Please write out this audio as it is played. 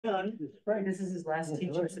This is his last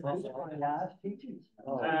teaching semester.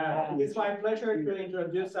 It's my pleasure to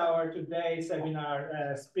introduce our today's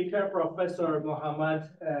seminar speaker, Professor Mohammad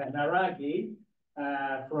Naraghi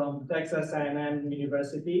from Texas A&M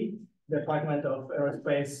University, Department of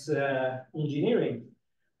Aerospace Engineering.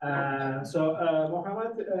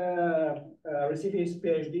 Mohammad received his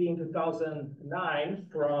PhD in 2009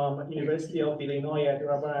 from University of Illinois at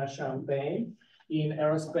Urbana-Champaign in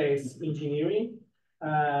Aerospace Engineering.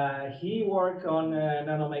 He worked on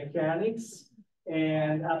nanomechanics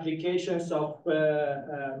and applications of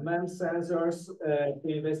MEMS sensors to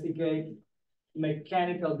investigate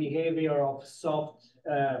mechanical behavior of soft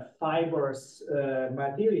fibrous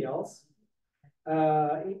materials.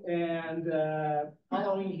 Following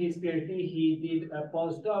his PhD, he did a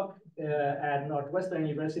postdoc at Northwestern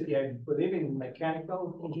University, I believe in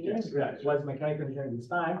mechanical engineering. Yeah, it was mechanical engineering this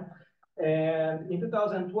time. And in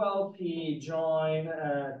 2012, he joined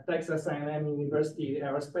Texas A&M University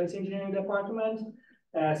Aerospace Engineering Department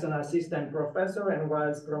as an assistant professor and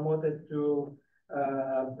was promoted to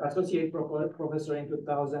associate professor in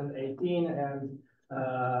 2018 and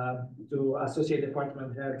to associate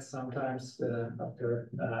department head sometimes after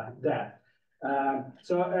that.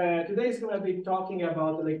 Today is going to be talking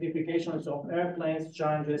about electrifications of airplanes,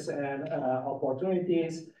 challenges and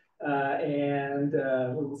opportunities.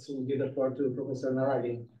 We'll soon give the floor to Professor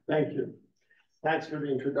Naraghi. Thank you. Thanks for the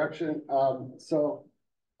introduction. I've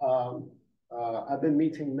been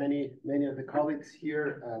meeting many of the colleagues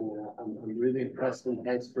here, and I'm really impressed, and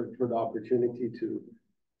thanks for the opportunity to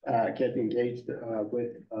get engaged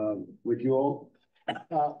with you all.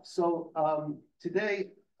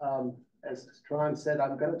 Today, as Tran said,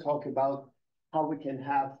 I'm going to talk about how we can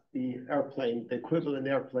have the airplane, the equivalent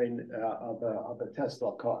airplane of a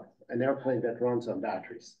Tesla car, an airplane that runs on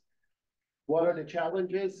batteries. What are the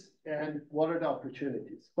challenges and what are the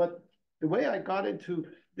opportunities? But the way I got into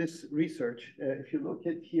this research, if you look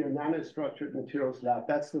at here, Nanostructured Materials Lab,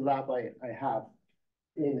 that's the lab I have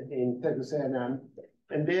in Texas A&M.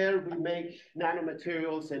 And there we make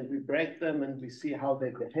nanomaterials and we break them and we see how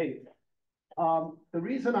they behave. The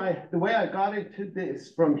way I got into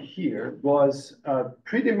this from here was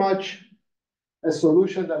pretty much a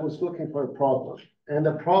solution that was looking for a problem. And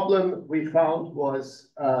the problem we found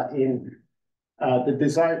was in the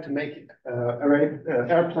desire to make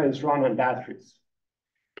airplanes run on batteries.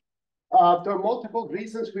 There are multiple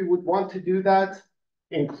reasons we would want to do that,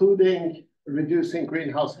 including reducing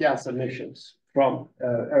greenhouse gas emissions from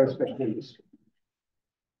aerospace industry.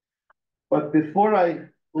 But before I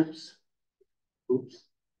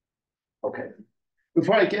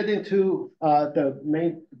get into the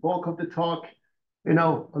main bulk of the talk, you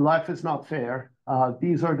know, life is not fair.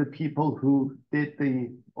 These are the people who did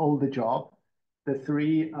all the job. The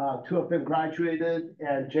three, two of them graduated,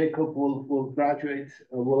 and Jacob will graduate,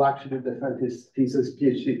 will actually defend his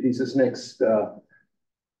PhD thesis next,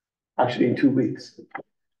 actually in 2 weeks.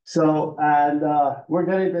 So, and we're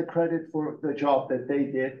getting the credit for the job that they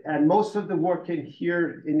did. And most of the work in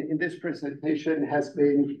here in this presentation has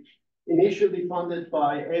been initially funded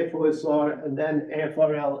by AFOSR and then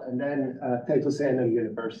AFRL and then Texas A&M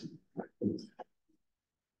University.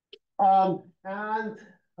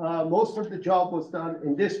 Most of the job was done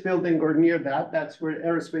in this building or near that. That's where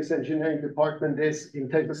Aerospace Engineering Department is in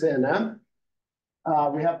Texas A&M.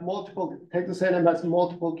 We have Texas A&M has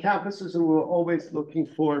multiple campuses, and we're always looking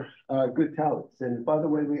for good talents. And by the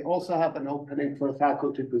way, we also have an opening for a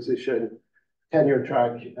faculty position, tenure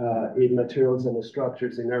track in materials and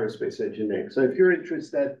structures in aerospace engineering. So if you're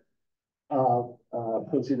interested,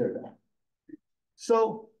 consider that.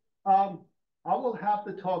 So I will have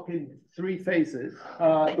the talk in 3 phases.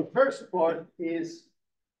 The first part is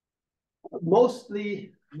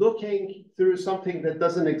mostly looking through something that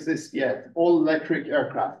doesn't exist yet, all-electric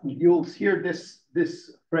aircraft. You'll hear this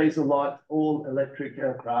phrase a lot, all-electric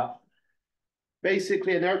aircraft.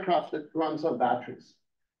 Basically, an aircraft that runs on batteries.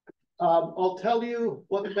 I'll tell you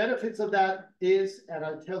what the benefits of that is, and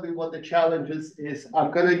I'll tell you what the challenges is.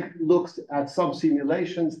 I'm going to look at some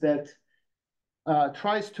simulations that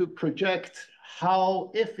tries to project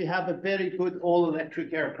how, if we have a very good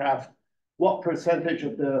all-electric aircraft, what percentage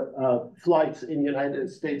of the flights in the United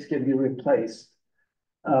States can be replaced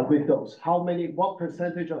with those? What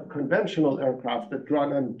percentage of conventional aircraft that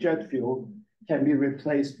run on jet fuel can be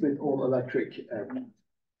replaced with all-electric aircraft?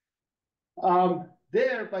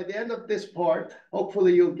 By the end of this part,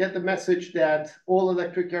 hopefully you'll get the message that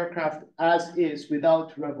all-electric aircraft, as is,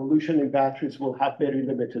 without revolution in batteries, will have very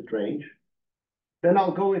limited range. Then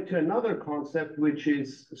I'll go into another concept, which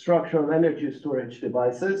is structural energy storage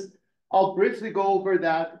devices. I'll briefly go over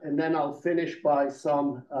that, and then I'll finish by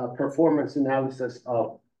some performance analysis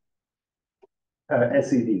of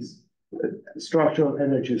SEDs, structural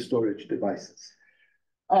energy storage devices.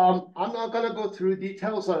 I'm not going to go through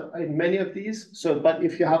details in many of these, but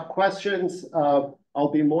if you have questions,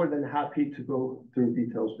 I'll be more than happy to go through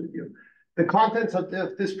details with you. The contents of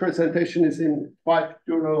this presentation is in 5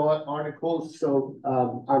 journal articles, so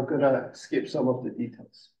I'm going to skip some of the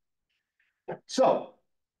details. So,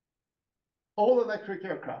 all electric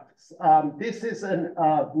aircrafts. This is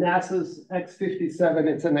NASA's X-57.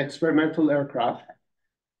 It's an experimental aircraft.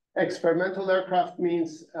 Experimental aircraft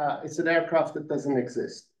means it's an aircraft that doesn't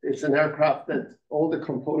exist. It's an aircraft that all the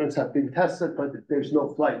components have been tested, but there's no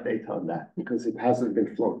flight data on that because it hasn't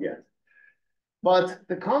been flown yet. But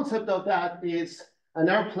the concept of that is an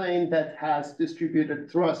airplane that has distributed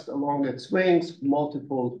thrust along its wings,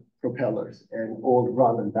 multiple propellers, and all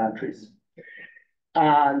run on batteries.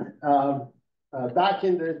 And back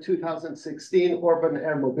in the 2016, urban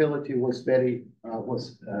air mobility was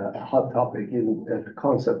a hot topic, and the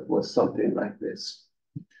concept was something like this.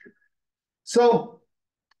 So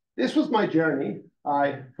this was my journey.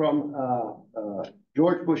 From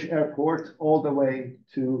George Bush Airport all the way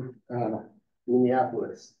to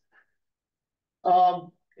Minneapolis.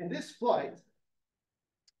 In this flight,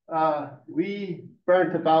 we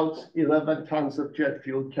burnt about 11 tons of jet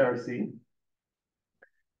fuel kerosene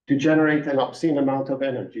to generate an obscene amount of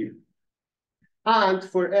energy. And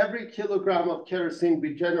for every kilogram of kerosene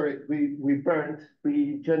we burnt,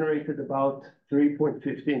 we generated about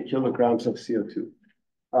 3.15 kilograms of CO2.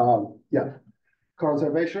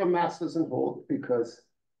 Conservation of mass doesn't hold because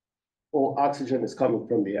all oxygen is coming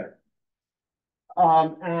from the air.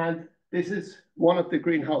 And this is one of the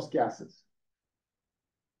greenhouse gases.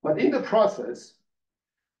 But in the process,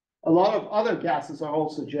 a lot of other gases are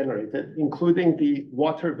also generated, including the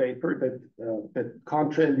water vapor that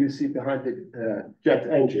contrail you see behind the jet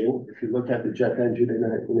engine, if you look at the jet engine in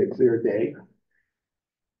a clear day.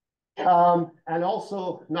 And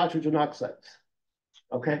also nitrogen oxides,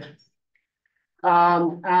 okay?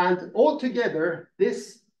 And altogether,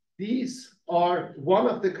 these are one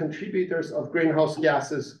of the contributors of greenhouse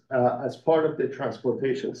gases as part of the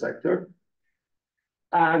transportation sector.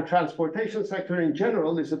 And transportation sector in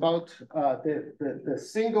general is about the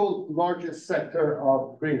single largest sector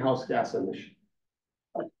of greenhouse gas emission.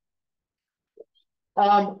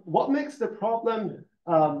 What makes the problem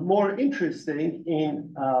more interesting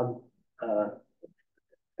in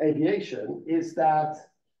aviation is that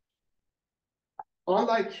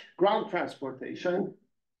unlike ground transportation,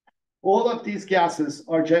 all of these gases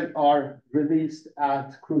are released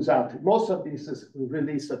at cruise altitude. Most of these is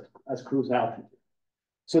released as cruise altitude.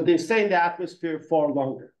 So they stay in the atmosphere far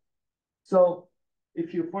longer. So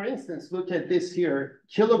if you, for instance, look at this here,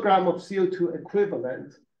 kilogram of CO2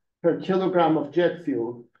 equivalent per kilogram of jet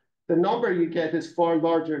fuel, the number you get is far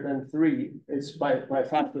larger than 3. It's by a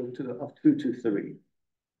factor of 2 to 3.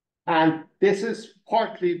 And this is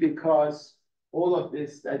partly because all of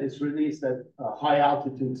this that is released at high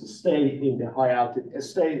altitude to stay in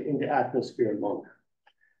the atmosphere longer.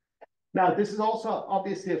 Now, this is also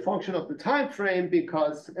obviously a function of the time frame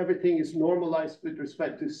because everything is normalized with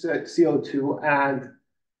respect to CO2, and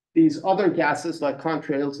these other gases like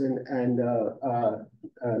contrails and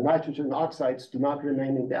nitrogen oxides do not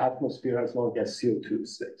remain in the atmosphere as long as CO2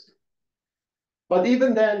 stays. But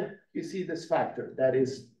even then, you see this factor that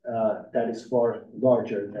is far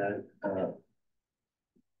larger than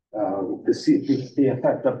the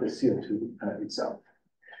effect of the CO2 itself.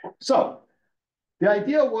 So the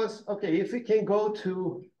idea was, okay, if we can go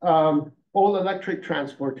to all electric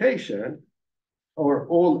transportation or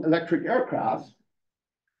all electric aircraft,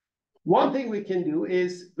 one thing we can do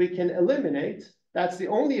is we can eliminate, that's the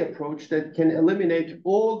only approach that can eliminate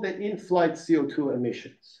all the in-flight CO2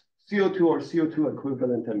 emissions, CO2 or CO2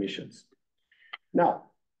 equivalent emissions.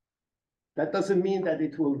 Now, that doesn't mean that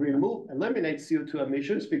it will eliminate CO2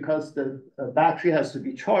 emissions because the battery has to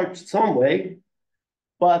be charged some way,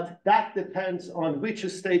 but that depends on which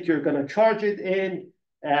state you're going to charge it in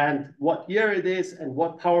and what year it is and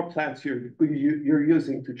what power plants you're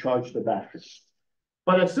using to charge the battery.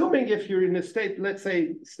 But assuming if you're in a state, let's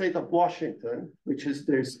say state of Washington, which is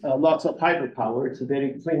there's lots of hydropower, it's a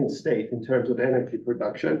very clean state in terms of energy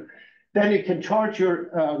production, then you can charge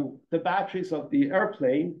the batteries of the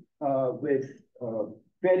airplane with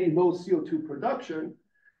very low CO2 production,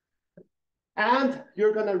 and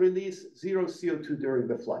you're going to release 0 CO2 during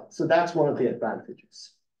the flight. So that's one of the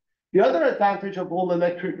advantages. The other advantage of all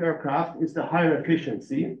electric aircraft is the higher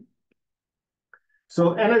efficiency.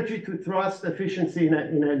 So energy to thrust efficiency in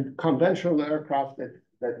a conventional aircraft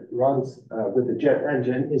that runs with the jet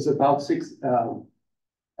engine is about it's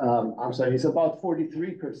about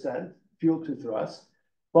 43% fuel to thrust.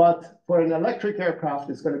 But for an electric aircraft,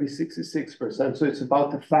 it's going to be 66%. So it's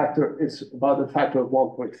about a factor of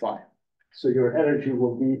 1.5. So your energy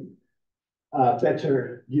will be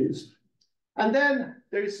better used. And then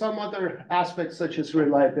there is some other aspects such as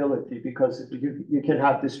reliability, because you can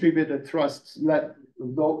have distributed thrusts,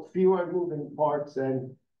 fewer moving parts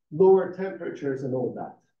and lower temperatures and all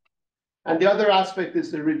that. And the other aspect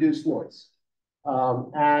is the reduced noise.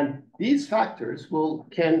 And these factors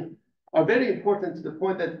are very important to the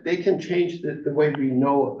point that they can change the way we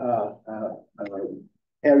know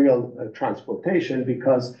aerial transportation,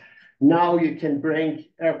 because now you can bring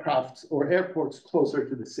aircrafts or airports closer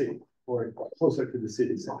to the city or closer to the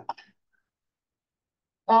city center.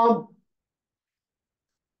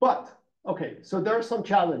 Okay, so there are some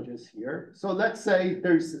challenges here. So let's say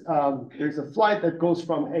there's a flight that goes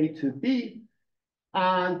from A to B.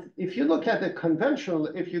 And if you look at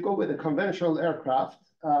if you go with a conventional aircraft,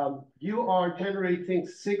 you are generating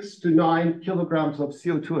 6 to 9 kilograms of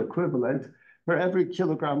CO2 equivalent for every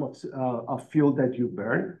kilogram of fuel that you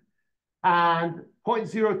burn. And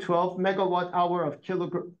 0.012 megawatt hour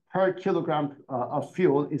per kilogram of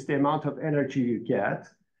fuel is the amount of energy you get.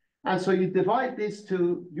 And so you divide these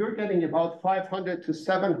you're getting about 500 to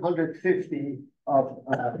 750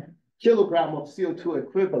 kilogram of CO2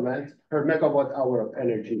 equivalent per megawatt hour of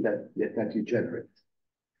energy that you generate.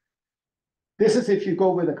 This is if you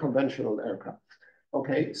go with a conventional aircraft.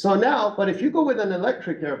 Okay, so now, but if you go with an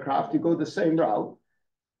electric aircraft, you go the same route.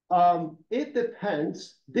 It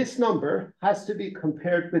depends. This number has to be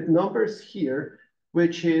compared with numbers here,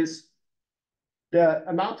 which is the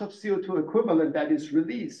amount of CO2 equivalent that is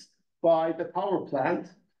released by the power plant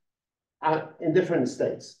in different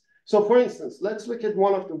states. So for instance, let's look at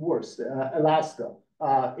one of the worst, Alaska.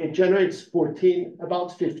 It generates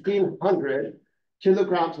about 1,500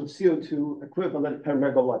 kilograms of CO2 equivalent per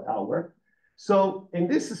megawatt hour. So in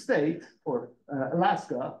this state, or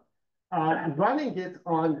Alaska, running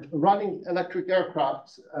electric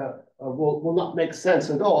aircraft will not make sense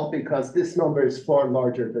at all, because this number is far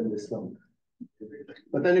larger than this number.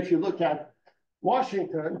 But then if you look at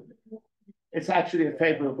Washington, it's actually a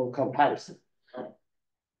favorable comparison.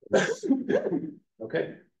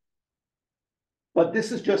 Okay. But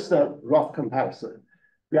this is just a rough comparison.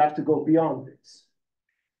 We have to go beyond this.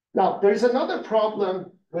 Now, there's another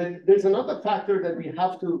problem. There's another factor that we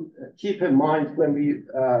have to keep in mind when we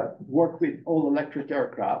work with all electric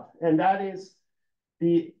aircraft, and that is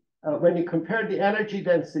when you compare the energy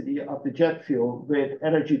density of the jet fuel with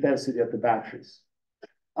energy density of the batteries.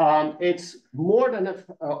 It's more than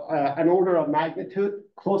an order of magnitude,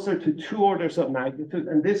 closer to 2 orders of magnitude,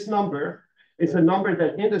 and this number is a number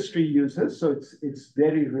that industry uses, so it's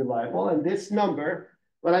very reliable. And this number,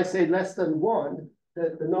 when I say less than 1,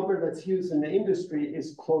 the number that's used in the industry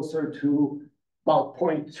is closer to about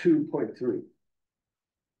 0.2, 0.3.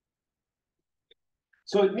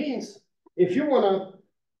 So it means if you want to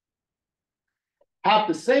have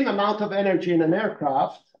the same amount of energy in an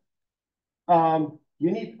aircraft,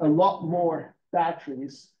 you need a lot more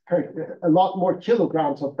batteries, a lot more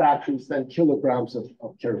kilograms of batteries than kilograms of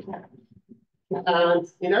kerosene. And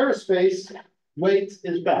in aerospace, weight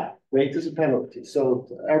is bad. Weight is a penalty. So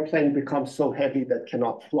the airplane becomes so heavy that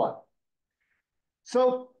cannot fly.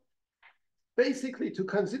 So basically, to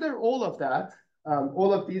consider all of that,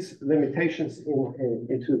 all of these limitations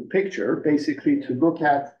into the picture, basically to look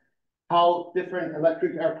at how different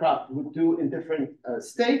electric aircraft would do in different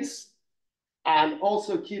states, and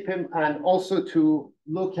also to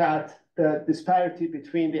look at the disparity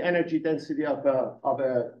between the energy density of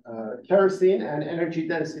a kerosene and energy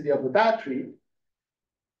density of a battery.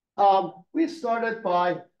 We started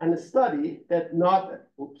by a study that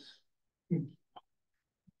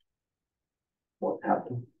what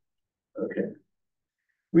happened? Okay.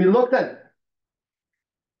 We looked at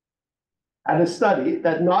a study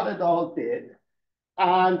that not at all did.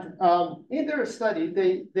 And in their study,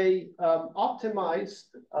 they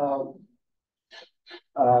optimized,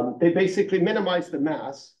 they basically minimized the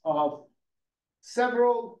mass of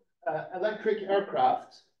several electric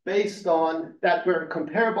aircraft based on that were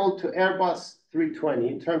comparable to Airbus 320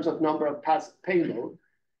 in terms of number of payload,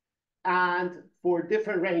 and for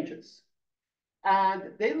different ranges. And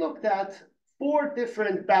they looked at 4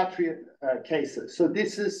 different battery cases. So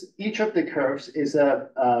each of the curves is a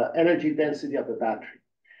energy density of a battery.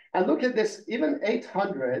 And look at this, even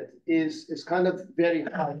 800 is kind of very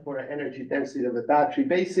high for an energy density of a battery.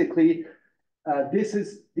 Basically,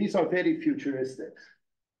 these are very futuristic.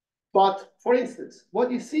 But for instance,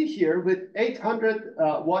 what you see here with 800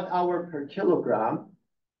 watt-hour per kilogram,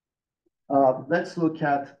 let's look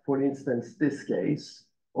at, for instance, this case,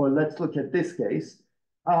 or let's look at this case,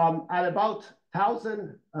 at about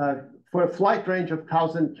 1,000, for a flight range of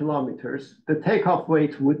 1,000 kilometers, the takeoff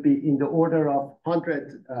weight would be in the order of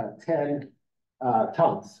 110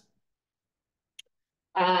 tons.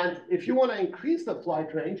 And if you want to increase the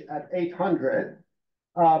flight range at 800,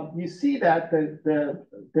 you see that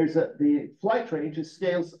the flight range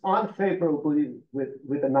scales unfavorably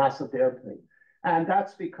with the mass of the airplane. And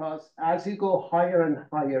that's because as you go higher and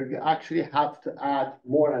higher, you actually have to add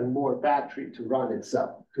more and more battery to run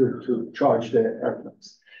itself, to charge the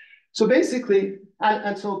airplanes. So basically,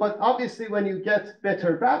 but obviously when you get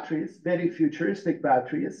better batteries, very futuristic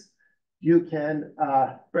batteries, you can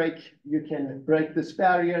break this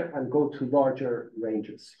barrier and go to larger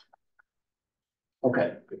ranges.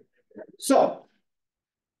 Okay, so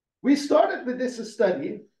we started with this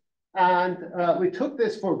study, and we took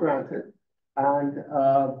this for granted, and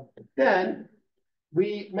then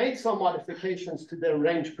we made some modifications to the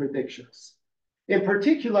range predictions. In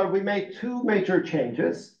particular, we made two major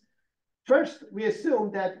changes. First, we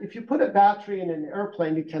assumed that if you put a battery in an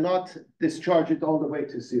airplane, you cannot discharge it all the way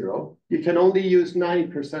to zero. You can only use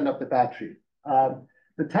 90% of the battery. The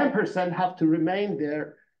 10% have to remain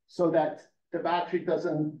there so that the battery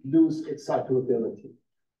doesn't lose its cyclability.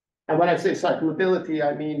 And when I say cyclability,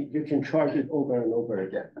 I mean you can charge it over and over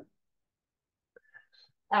again.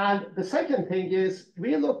 And the second thing is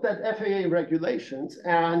we looked at FAA regulations,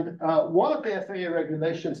 and one of the FAA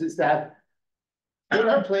regulations is that the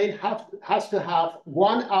airplane has to have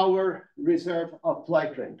 1 hour reserve of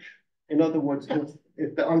flight range. In other words,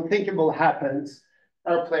 if the unthinkable happens,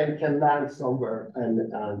 airplane can land somewhere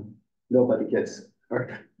and nobody gets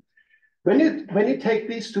hurt. When you take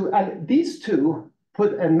these two, and these two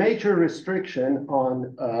put a major restriction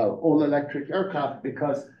on all electric aircraft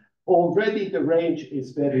because already the range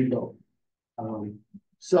is very low.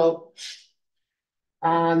 So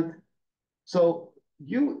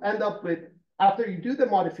you end up with, after you do the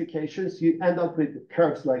modifications, you end up with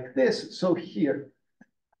curves like this. So here,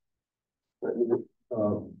 let me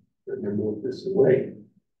move this away.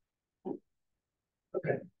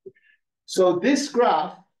 Okay. So this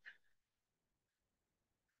graph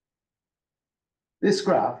is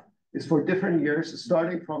for different years,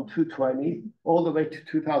 starting from 220 all the way to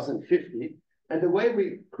 2050. And the way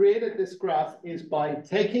we created this graph is by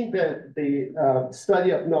taking the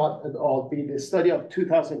study of not at all, the study of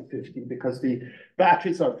 2050, because the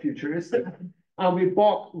batteries are futuristic. And we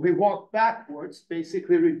walk backwards,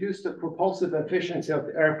 basically reduce the propulsive efficiency of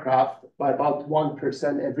the aircraft by about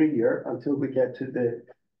 1% every year until we get to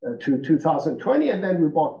 2020, and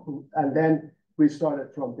then we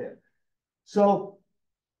started from there. So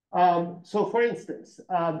for instance,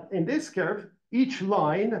 in this curve, each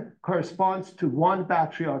line corresponds to one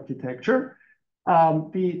battery architecture.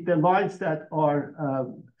 The lines that are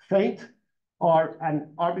faint are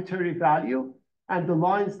an arbitrary value, and the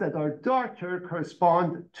lines that are darker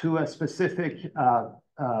correspond to a specific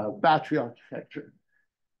battery architecture.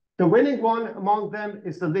 The winning one among them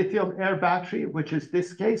is the lithium air battery, which is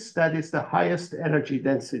this case, that is the highest energy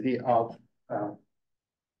density of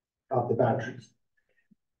the batteries.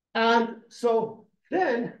 And so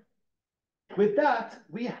then, with that,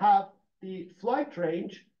 we have the flight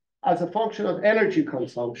range as a function of energy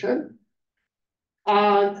consumption.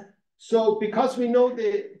 And so because we know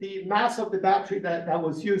the mass of the battery that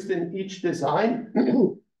was used in each design,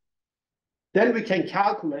 then we can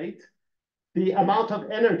calculate the amount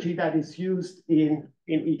of energy that is used in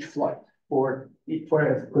each flight for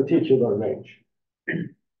a particular range.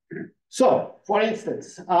 So, for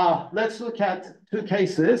instance, let's look at two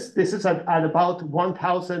cases. This is at about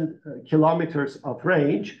 1,000 kilometers of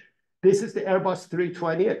range. This is the Airbus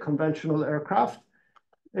 320, a conventional aircraft.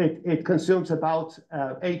 It consumes about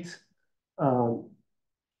 8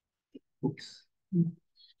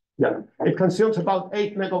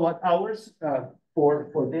 megawatt hours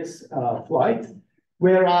for this flight,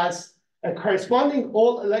 whereas a corresponding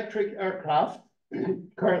all-electric aircraft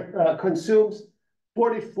consumes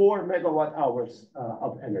 44 megawatt hours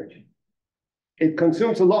of energy. It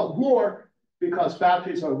consumes a lot more because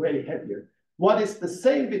batteries are way heavier. What is the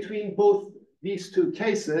same between both these two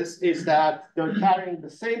cases is that they're carrying the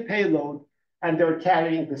same payload and they're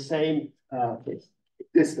carrying the same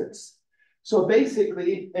distance. So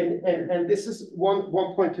basically, and this is one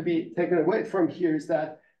point to be taken away from here, is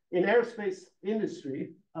that in aerospace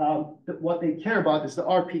industry, what they care about is the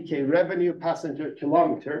RPK, revenue passenger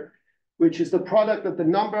kilometer, which is the product of the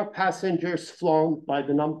number of passengers flown by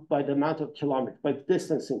the amount of kilometers, by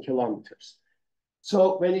distance in kilometers.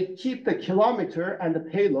 So when you keep the kilometer and the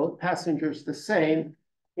payload passengers the same,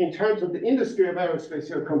 in terms of the industry of aerospace,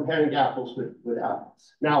 you're comparing apples with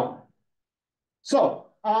apples. Now, so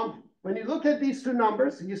when you look at these two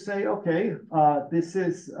numbers, you say, okay, this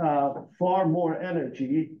is far more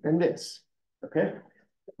energy than this, okay?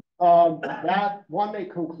 That one may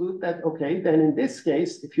conclude that, okay, then in this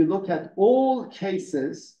case, if you look at all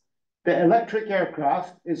cases, the electric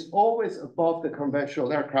aircraft is always above the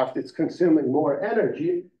conventional aircraft. It's consuming more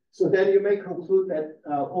energy. So then you may conclude that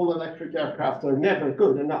all electric aircraft are never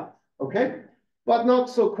good enough, okay? But not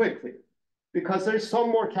so quickly, because there's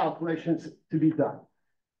some more calculations to be done.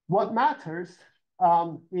 What matters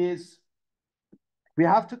is we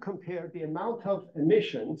have to compare the amount of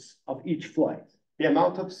emissions of each flight, the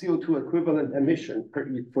amount of CO2 equivalent emission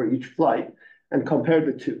for each flight, and compare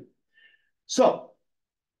the two. So,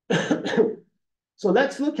 so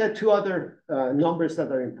let's look at two other numbers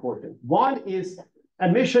that are important. One is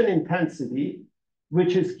emission intensity,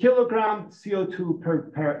 which is kilogram CO2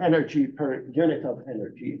 per energy, per unit of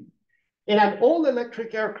energy. In an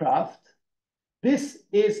all-electric aircraft, this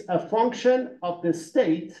is a function of the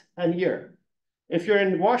state and year. If you're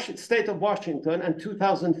in state of Washington and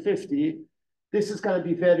 2050, this is going to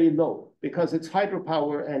be very low because it's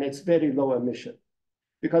hydropower and it's very low emission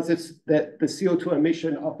because it's the CO2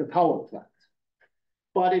 emission of the power plant.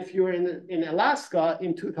 But if you're in Alaska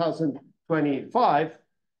in 2025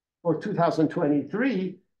 or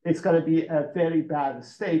 2023, it's going to be a very bad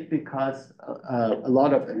state because a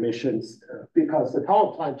lot of emissions, because the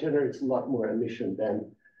power plant generates a lot more emission than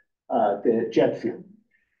the jet fuel.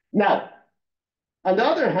 Now, on the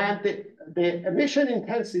other hand, the emission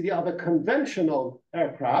intensity of a conventional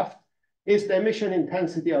aircraft is the emission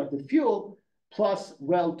intensity of the fuel plus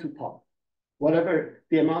well to pump, whatever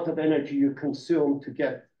the amount of energy you consume to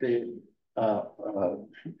get the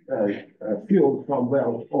fuel from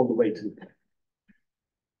well all the way to the tank,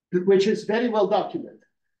 which is very well documented.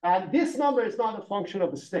 And this number is not a function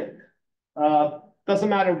of the state. Doesn't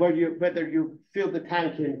matter whether you fill the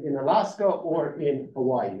tank in Alaska or in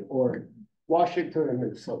Hawaii or Washington and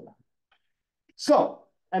Minnesota. So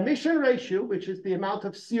emission ratio, which is the amount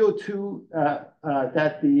of CO2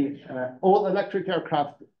 that the all electric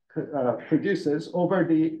aircraft produces over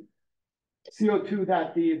the CO2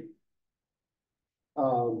 that the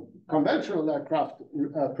conventional aircraft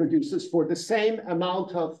produces for the same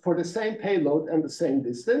for the same payload and the same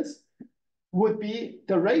distance, would be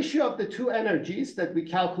the ratio of the two energies that we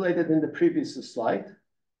calculated in the previous slide,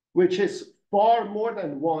 which is far more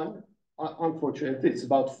than one. Unfortunately, it's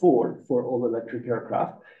about 4 for all electric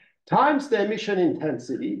aircraft, times the emission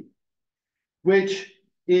intensity, which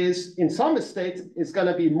is in some states is going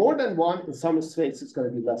to be more than 1, in some states it's going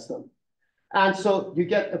to be less than. And so you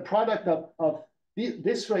get a product of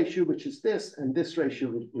this ratio, which is this, and this ratio,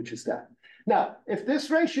 which is that. Now, if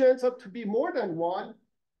this ratio ends up to be more than 1,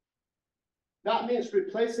 that means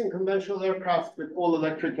replacing conventional aircraft with all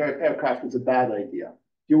electric aircraft is a bad idea.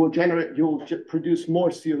 You will produce more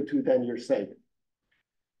CO2 than you're saving.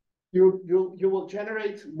 You will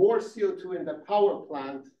generate more CO2 in the power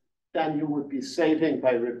plant than you would be saving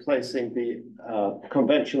by replacing the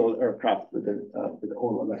conventional aircraft with the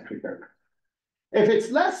all electric aircraft. If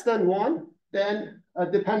it's less than 1, then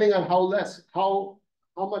depending on how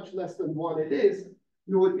much less than 1 it is,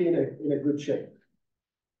 you would be in a good shape.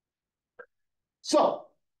 So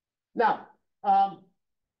now,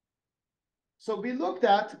 so we looked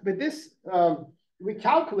at with this, we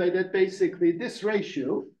calculated basically this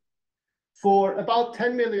ratio for about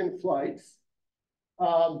 10 million flights.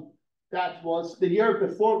 That was the year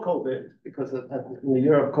before COVID, because in the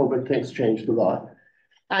year of COVID, things changed a lot.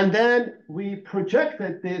 And then we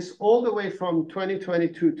projected this all the way from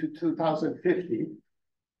 2022 to 2050.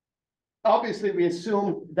 Obviously, we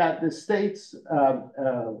assume that the state's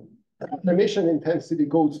emission intensity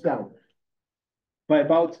goes down by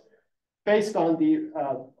about, based on the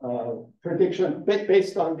prediction,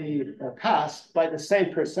 based on the past, by the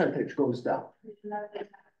same percentage goes down.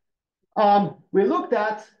 We looked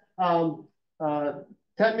at 10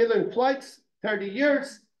 million flights, 30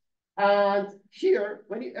 years. And here,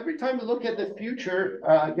 every time you look at the future,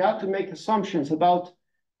 you have to make assumptions about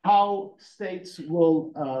how states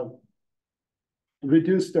will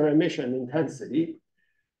reduce their emission intensity.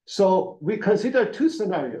 So we consider 2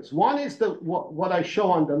 scenarios. One is what I show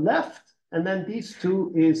on the left, and then these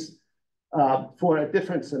 2 is for a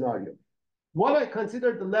different scenario. What I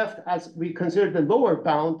consider the left as we consider the lower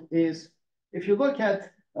bound is if you look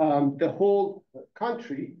at the whole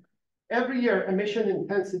country, every year emission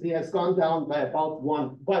intensity has gone down by about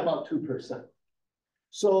 2%.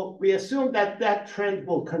 So we assume that that trend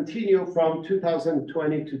will continue from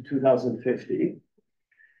 2020 to 2050.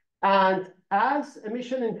 And as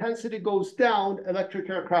emission intensity goes down, electric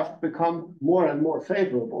aircraft become more and more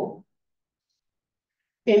favorable.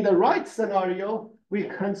 In the right scenario, we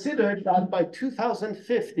considered that by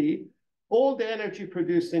 2050, all the energy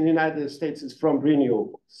produced in the United States is from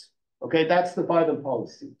renewables. Okay, that's the Biden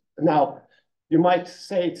policy. Now, you might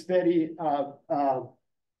say it's very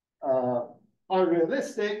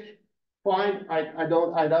unrealistic. Fine, I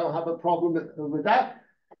don't have a problem with that.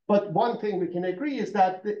 But one thing we can agree is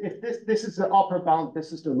that if this is the upper bound,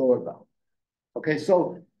 this is the lower bound. Okay,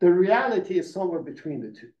 so the reality is somewhere between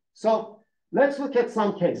the two. So let's look at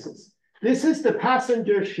some cases. This is the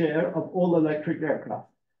passenger share of all electric aircraft.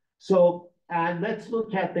 So, and let's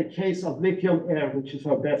look at the case of lithium air, which is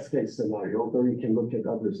our best case scenario, although you can look at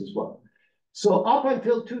others as well. So up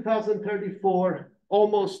until 2034,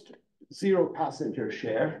 almost zero passenger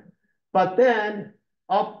share, but then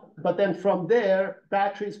from there,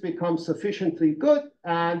 batteries become sufficiently good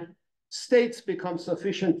and states become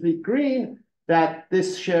sufficiently green that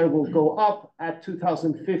this share will go up. At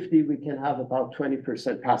 2050, we can have about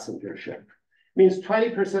 20% passenger share. Means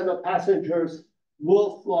 20% of passengers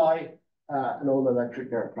will fly an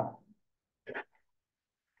all-electric aircraft.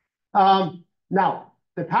 Now,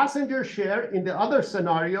 the passenger share in the other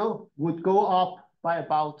scenario would go up by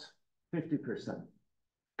about 50%.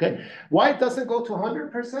 Okay, why it doesn't go to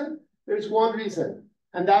 100%? There's one reason,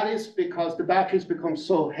 and that is because the batteries become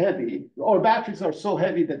so heavy, or batteries are so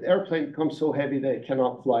heavy that airplane becomes so heavy that it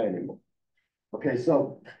cannot fly anymore. Okay,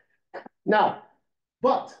 so now,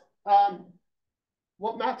 but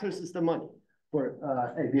what matters is the money for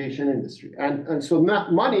aviation industry. And so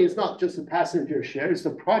money is not just a passenger share, it's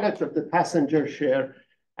the product of the passenger share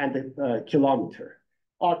and the kilometer,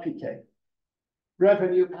 RPK,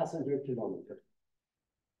 revenue passenger kilometer.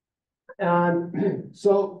 And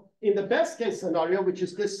so in the best case scenario, which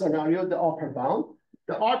is this scenario, the upper bound,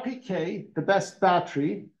 the RPK, the best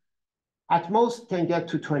battery, at most can get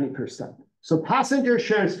to 20%. So passenger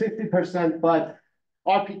share is 50%, but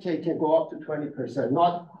RPK can go up to 20%,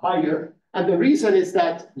 not higher. And the reason is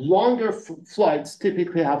that longer flights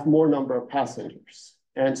typically have more number of passengers.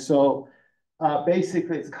 And so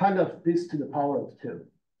basically it's kind of this to the power of 2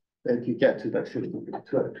 that you get to that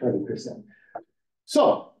 20%.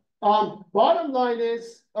 So bottom line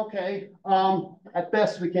is, okay, at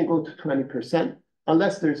best we can go to 20%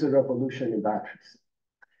 unless there's a revolution in batteries.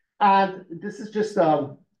 And this is just,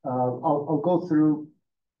 I'll go through,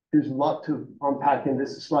 there's a lot to unpack in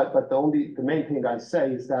this slide, but the main thing I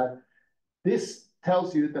say is that this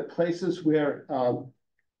tells you the places where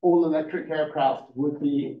all electric aircraft would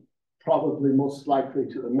be probably most likely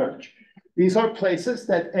to emerge. These are places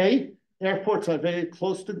that airports are very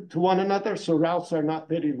close to one another, so routes are not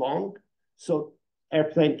very long. So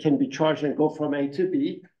airplane can be charged and go from A to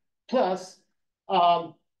B. Plus,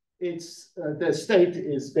 the state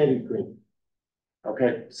is very green.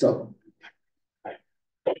 Okay, so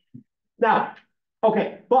now,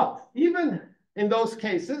 okay, but even in those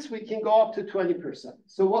cases, we can go up to 20%.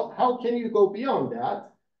 So how can you go beyond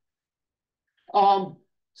that?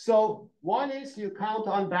 So one is you count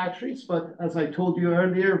on batteries, but as I told you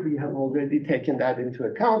earlier, we have already taken that into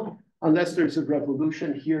account. Unless there's a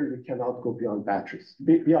revolution here, you cannot go beyond batteries,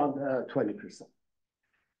 beyond 20%.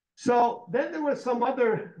 So then there were some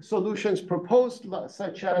other solutions proposed,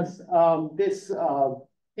 such as this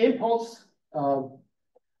impulse.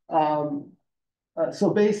 So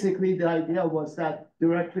basically, the idea was that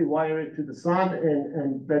directly wire it to the sun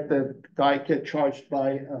and let the guy get charged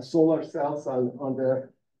by solar cells on the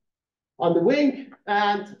wing.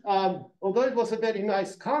 And although it was a very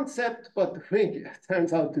nice concept, but the wing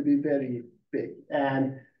turns out to be very big.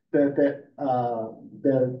 And I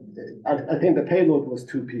think the payload was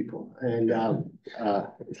 2 people. And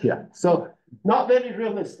yeah, so not very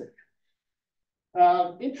realistic.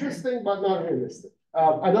 Interesting, but not realistic.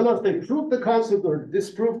 I don't know if they proved the concept or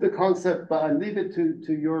disproved the concept, but I leave it to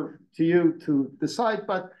you to decide.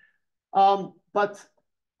 But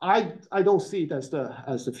I don't see it as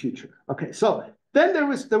the future. Okay, so then there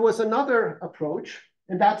was another approach,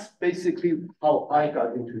 and that's basically how I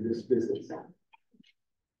got into this business.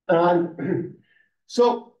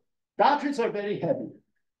 So batteries are very heavy.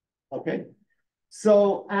 Okay.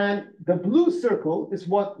 So, and the blue circle is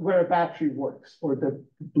where a battery works, or the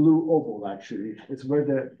blue oval actually is where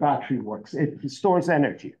the battery works. It stores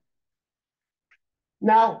energy.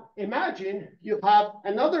 Now, imagine you have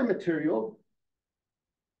another material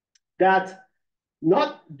that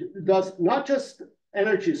does not just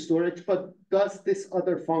energy storage, but does this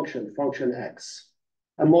other function, function X,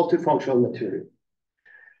 a multifunctional material.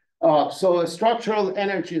 So a structural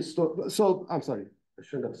energy store. So I'm sorry, I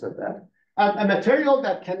shouldn't have said that. A material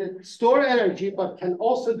that can store energy, but can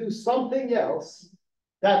also do something else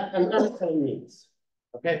that an airplane needs.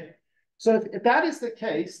 Okay. So if that is the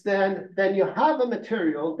case, then you have a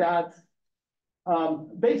material that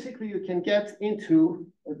basically you can get into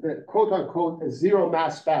the quote unquote a zero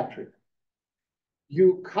mass battery.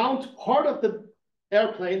 You count part of the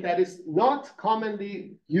airplane that is not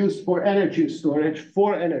commonly used for energy storage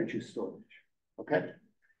for energy storage. Okay.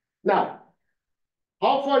 Now,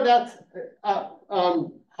 how far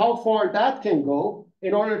that can go?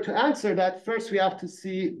 In order to answer that, first we have to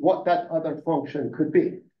see what that other function could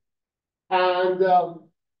be. And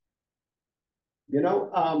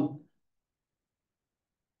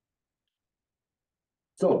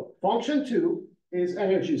so function 2 is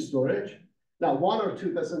energy storage. Now, 1 or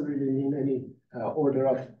 2 doesn't really mean any order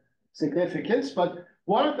of significance, but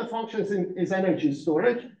one of the functions is energy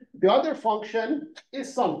storage. The other function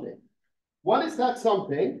is something. What is that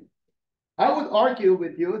something? I would argue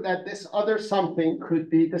with you that this other something could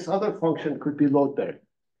be, this other function could be load bearing.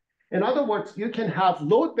 In other words, you can have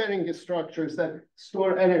load bearing structures that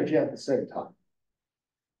store energy at the same time.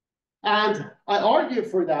 And I argue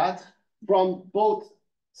for that from both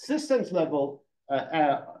systems level,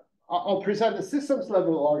 I'll present a systems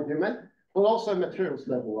level argument, but also a materials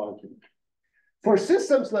level argument. For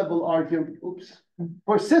systems level argument,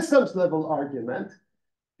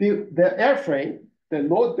 the airframe, the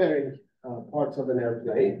load bearing parts of an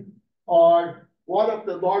airplane are one of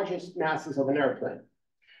the largest masses of an airplane.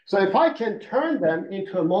 So if I can turn them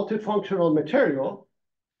into a multifunctional material,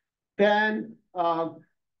 then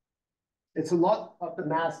it's a lot of the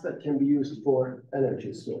mass that can be used for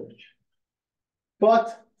energy storage.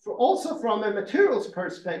 But also from a materials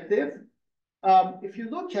perspective, if you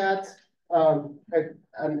look at an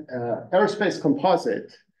aerospace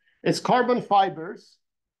composite, it's carbon fibers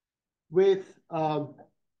with a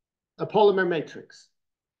polymer matrix.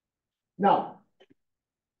 Now,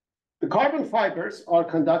 the carbon fibers are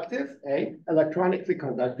conductive, A, electronically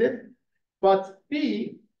conductive, but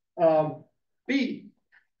B,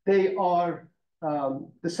 they are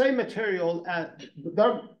the same material, and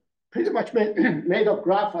they're pretty much made of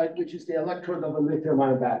graphite, which is the electrode of a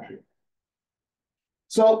lithium-ion battery.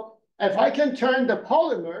 So if I can turn the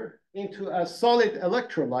polymer into a solid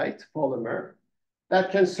electrolyte polymer, that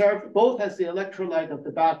can serve both as the electrolyte of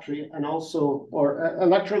the battery and also, or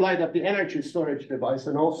electrolyte of the energy storage device,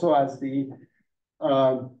 and also as the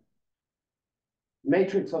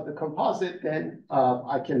matrix of the composite, then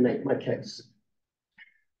I can make my case.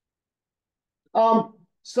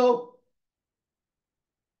 So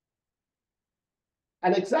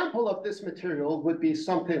an example of this material would be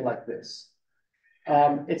something like this.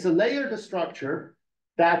 It's a layered structure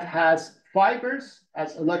that has fibers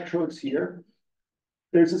as electrodes here.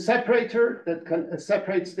 There's a separator that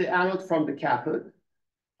separates the anode from the cathode.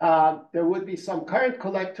 There would be some current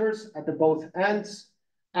collectors at the both ends,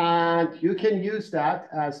 and you can use that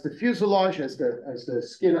as the fuselage, as the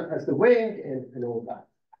skin, as the wing, and all that.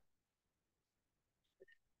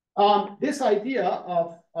 This idea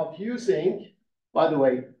of using, by the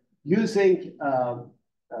way, using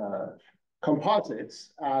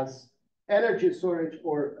composites as energy storage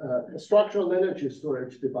or structural energy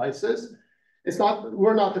storage devices,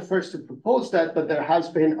 we're not the first to propose that, but there has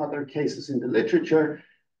been other cases in the literature.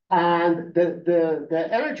 And the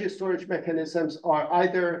energy storage mechanisms are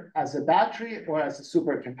either as a battery or as a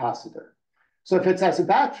supercapacitor. So if it's as a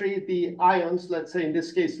battery, the ions, let's say in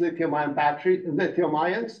this case, lithium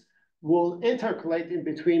ions, will intercalate in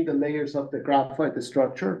between the layers of the graphite, the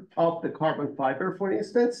structure of the carbon fiber, for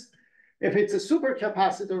instance. If it's a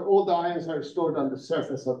supercapacitor, all the ions are stored on the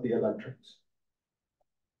surface of the electrodes.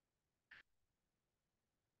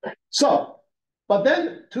 So, but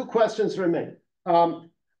then two questions remain. I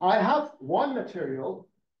have one material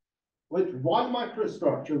with one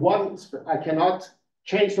microstructure. I cannot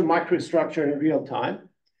change the microstructure in real time.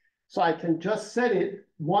 So I can just set it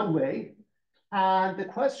one way. And the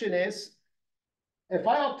question is, if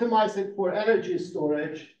I optimize it for energy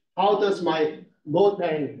storage, how does my load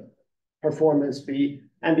bearing performance be,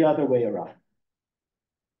 and the other way around?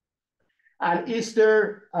 And is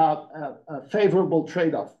there a favorable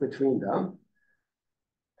trade-off between them?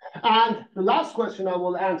 And the last question I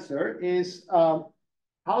will answer is, how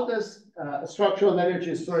does structural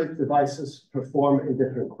energy storage devices perform in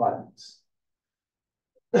different climates?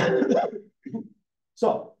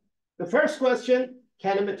 So the first question,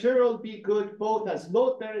 can a material be good both as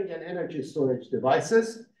load-bearing and energy storage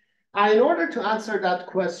devices? And in order to answer that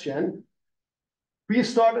question, we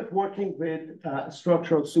started working with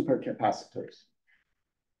structural supercapacitors.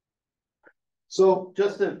 So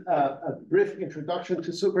just a brief introduction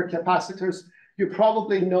to supercapacitors. You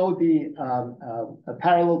probably know the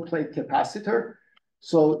parallel plate capacitor.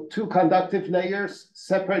 So two conductive layers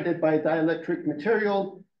separated by a dielectric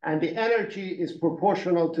material, and the energy is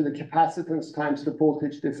proportional to the capacitance times the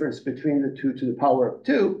voltage difference between the two to the power of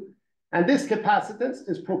 2. And this capacitance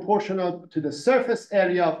is proportional to the surface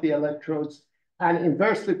area of the electrodes and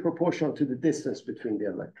inversely proportional to the distance between the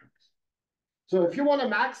electrodes. So if you want to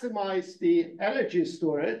maximize the energy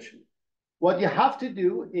storage, what you have to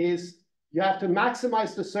do is you have to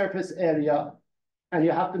maximize the surface area and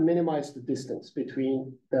you have to minimize the distance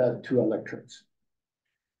between the two electrodes.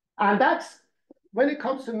 And that's, when it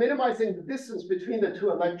comes to minimizing the distance between the two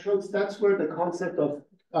electrodes, that's where the concept of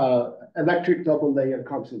electric double layer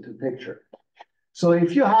comes into picture. So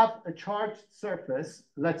if you have a charged surface,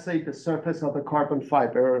 let's say the surface of a carbon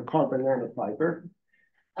fiber or a carbon nanofiber,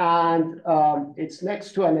 and it's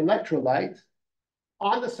next to an electrolyte,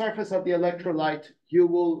 on the surface of the electrolyte, you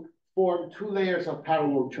will form two layers of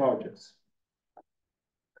parallel charges.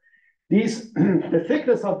 The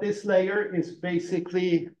thickness of this layer is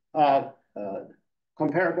basically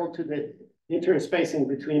comparable to the interspacing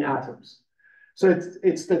between atoms. So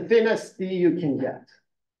it's the thinnest D you can get.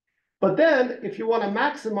 But then if you want to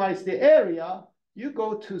maximize the area, you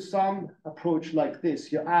go to some approach like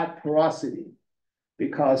this. You add porosity,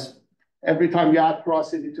 because every time you add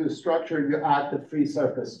porosity to a structure, you add the free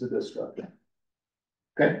surface to the structure.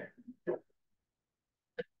 Okay?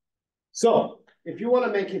 So if you want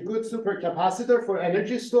to make a good supercapacitor for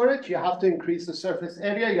energy storage, you have to increase the surface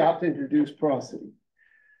area, you have to introduce porosity.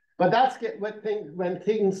 But that's when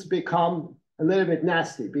things become a little bit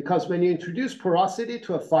nasty, because when you introduce porosity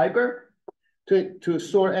to a fiber to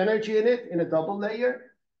store energy in it in a double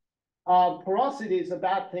layer, porosity is a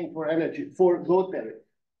bad thing for energy, for load bearing.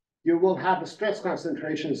 You will have the stress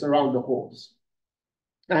concentrations around the holes.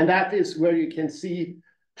 And that is where you can see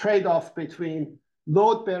trade-off between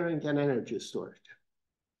load bearing and energy storage.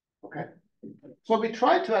 Okay. So we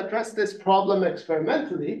tried to address this problem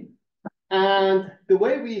experimentally. And the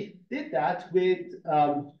way we did that with,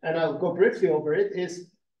 and I'll go briefly over it, is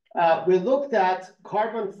we looked at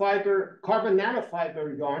carbon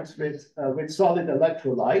nanofiber yarns with solid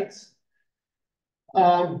electrolytes.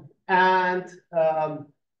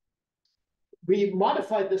 We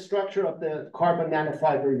modified the structure of the carbon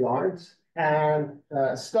nanofiber yarns and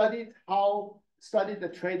studied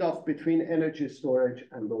the trade-off between energy storage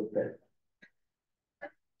and load bearing.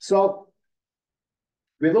 So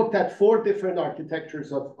we looked at 4 different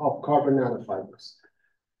architectures of carbon nanofibers.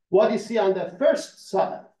 What you see on the first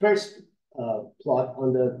plot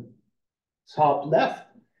on the top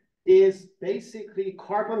left is basically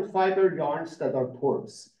carbon fiber yarns that are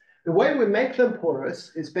porous. The way we make them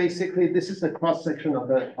porous is basically, this is a cross-section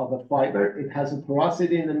of a fiber. It has a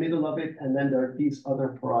porosity in the middle of it, and then there are these other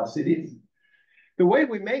porosities. The way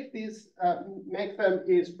we make them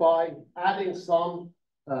is by adding some,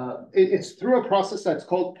 it's through a process that's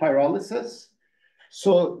called pyrolysis.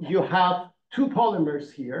 So you have 2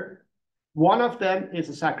 polymers here. One of them is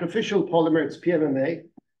a sacrificial polymer, it's PMMA.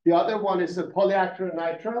 The other one is a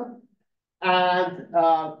polyacrylonitrile. And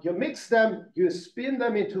you mix them, you spin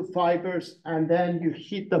them into fibers, and then you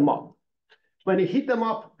heat them up. When you heat them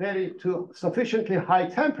up to sufficiently high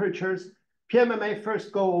temperatures, PMMA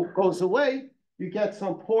first goes away, you get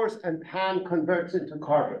some pores, and PAN converts into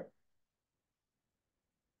carbon.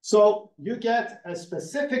 So you get a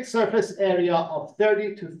specific surface area of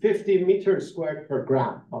 30 to 50 meters squared per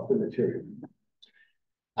gram of the material.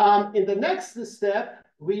 In the next step,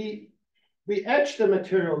 we etch the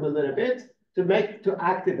material a little bit to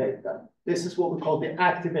activate them. This is what we call the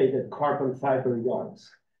activated carbon fiber yarns.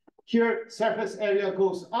 Here, surface area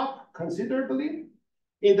goes up considerably.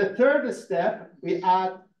 In the third step, we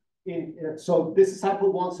add so this is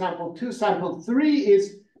sample 1, sample 2. Sample 3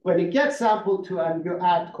 is when you get sample 2 and you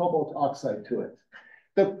add cobalt oxide to it.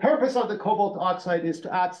 The purpose of the cobalt oxide is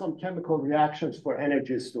to add some chemical reactions for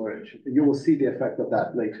energy storage. You will see the effect of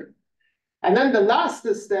that later. And then the last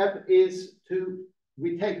step is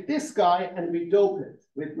we take this guy and we dope it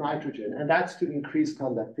with nitrogen, and that's to increase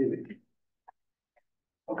conductivity.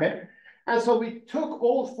 Okay, and so we took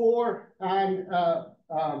all 4 and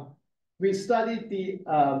we studied the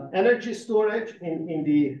energy storage in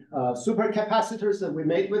the supercapacitors that we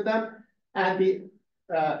made with them, and the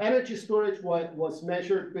energy storage was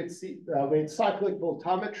measured with cyclic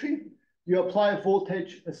voltammetry. You apply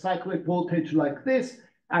a cyclic voltage like this,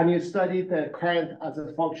 and you study the current as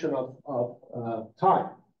a function of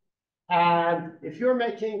time. And if you're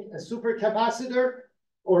making a supercapacitor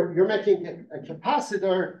or you're making a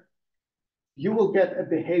capacitor, you will get a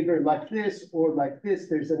behavior like this or like this.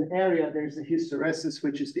 There's an area, there's a hysteresis,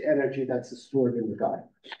 which is the energy that's stored in the guide.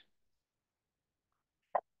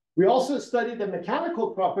 We also study the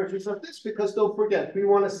mechanical properties of this because don't forget, we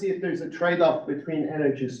want to see if there's a trade-off between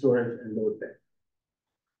energy storage and load bearing.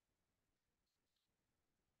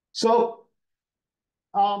 So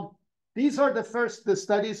these are the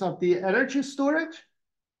studies of the energy storage.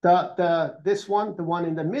 This one, the one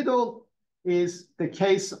in the middle, is the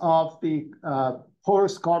case of the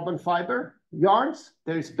porous carbon fiber yarns.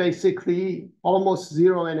 There's basically almost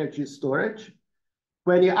zero energy storage.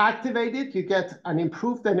 When you activate it, you get an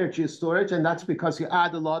improved energy storage, and that's because you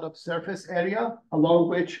add a lot of surface area on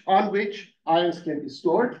which ions can be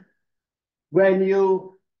stored. When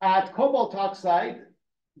you add cobalt oxide,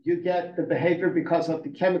 you get the behavior because of the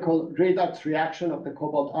chemical redox reaction of the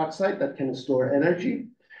cobalt oxide that can store energy.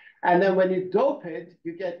 And then when you dope it,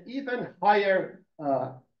 you get even higher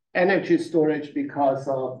energy storage because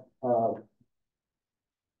of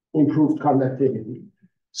improved conductivity.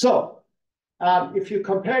 So if you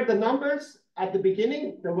compare the numbers, at the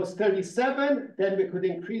beginning, there was 37, then we could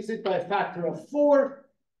increase it by a factor of 4,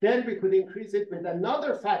 then we could increase it with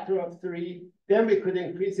another factor of 3, then we could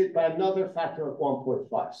increase it by another factor of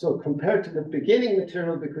 1.5. So compared to the beginning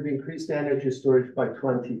material, we could increase the energy storage by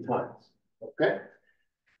 20 times, okay?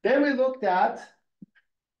 Then we looked at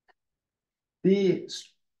the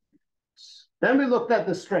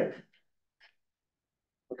strength,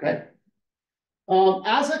 okay?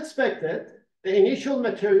 As expected, the initial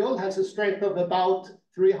material has a strength of about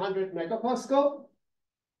 300 megapascal.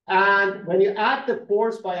 And when you add the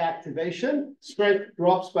pores by activation, strength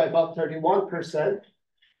drops by about 31%.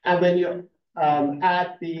 And when you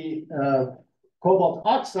add the cobalt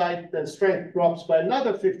oxide, the strength drops by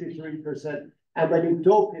another 53%. And when you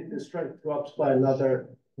dope it, the strength drops by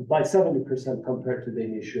 70% compared to the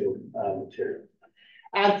initial material.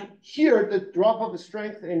 And here, the drop of the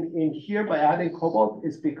strength in here by adding cobalt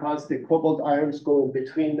is because the cobalt ions go in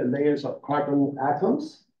between the layers of carbon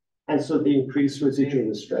atoms. And so they increase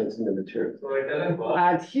residual strength in the material.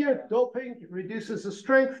 And here, doping reduces the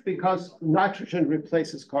strength because nitrogen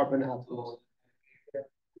replaces carbon atoms.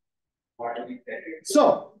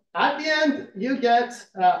 So at the end, you get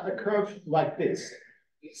a curve like this.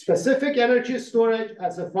 Specific energy storage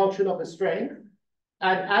as a function of the strength.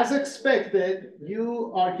 And as expected,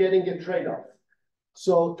 you are getting a trade-off.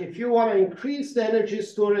 So if you want to increase the energy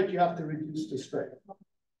storage, you have to reduce the strength.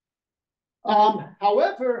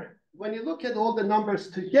 However, when you look at all the numbers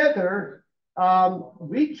together,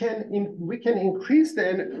 we can increase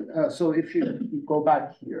the so if you go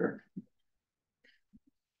back here.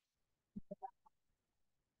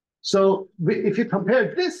 So if you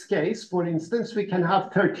compare this case, for instance, we can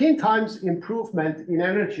have 13 times improvement in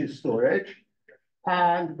energy storage,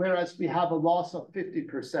 and whereas we have a loss of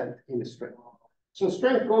 50% in strength. So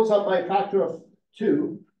strength goes up by a factor of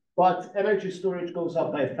 2, but energy storage goes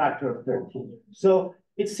up by a factor of 13. So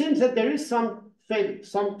it seems that there is some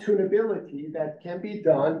tunability that can be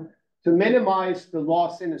done to minimize the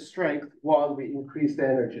loss in the strength while we increase the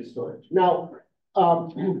energy storage. Now,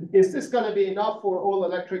 is this going to be enough for all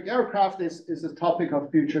electric aircraft is a topic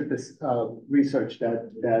of future research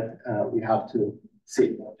that we have to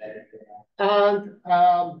see. And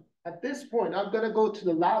at this point, I'm going to go to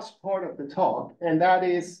the last part of the talk, and that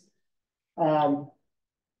is I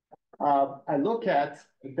look at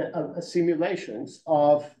the simulations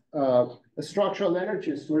of structural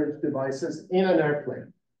energy storage devices in an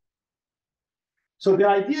airplane. So the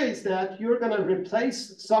idea is that you're going to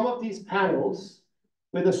replace some of these panels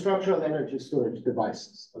with the structural energy storage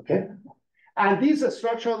devices, okay? And these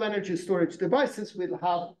structural energy storage devices will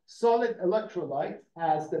have solid electrolyte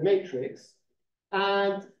as the matrix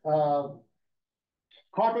and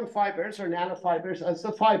carbon fibers or nanofibers as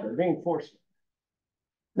the fiber reinforcement.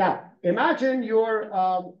 Now, imagine you're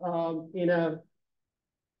in a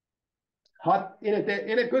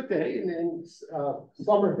good day, in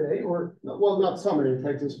summer day, or well, not summer in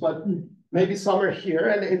Texas, but maybe summer here,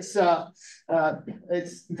 and it's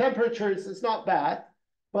temperature is not bad.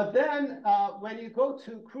 But then when you go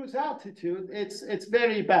to cruise altitude, it's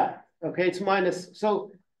very bad. Okay, it's minus.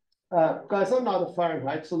 So guys, I'm not a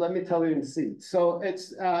Fahrenheit, so let me tell you in C. So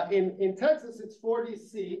it's in Texas, it's 40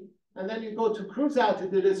 C, and then you go to cruise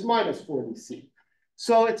altitude, it's minus 40 C.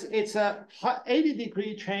 So it's a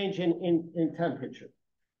 80-degree change in temperature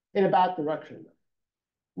in a bad direction.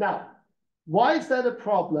 Now, why is that a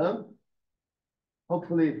problem?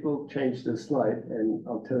 Hopefully it will change the slide and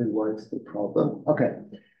I'll tell you why it's the problem. Okay.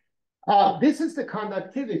 This is the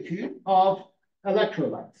conductivity of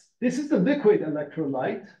electrolytes. This is the liquid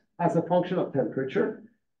electrolyte as a function of temperature.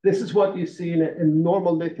 This is what you see in a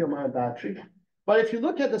normal lithium-ion battery. But if you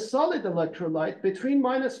look at the solid electrolyte, between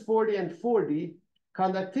 -40 and 40,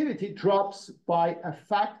 conductivity drops by a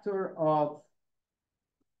factor of,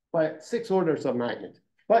 by 6 orders of magnitude,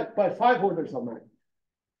 by 5 orders of magnitude.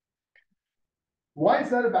 Why is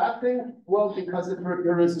that a bad thing? Well, because if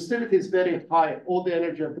your resistivity is very high, all the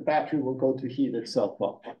energy of the battery will go to heat itself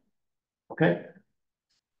up. Okay?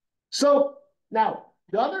 So now,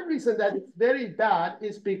 the other reason that it's very bad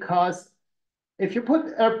is because if you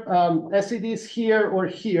put SEDs here or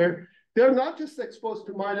here, they're not just exposed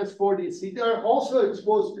to -40 C, they're also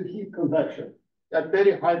exposed to heat convection at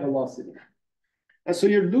very high velocity. And so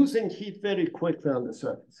you're losing heat very quickly on the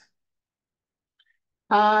surface.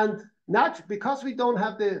 And not because we don't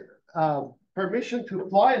have the permission to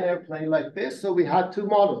fly an airplane like this, so we had to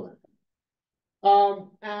model it.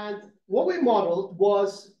 And what we modeled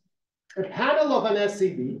was a panel of an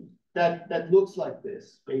SED that looks like this.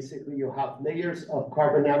 Basically, you have layers of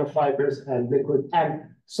carbon nanofibers and liquid and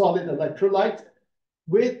solid electrolyte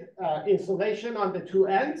with insulation on the two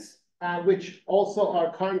ends, which also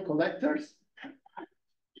are current collectors.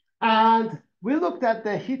 And we looked at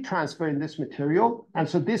the heat transfer in this material. And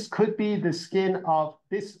so this could be the skin of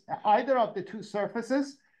this, either of the two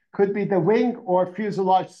surfaces, could be the wing or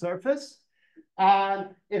fuselage surface.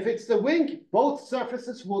 And if it's the wing, both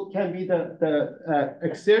surfaces can be the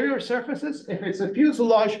exterior surfaces. If it's a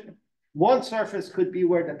fuselage, one surface could be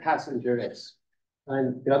where the passenger is.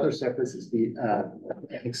 And the other surface is the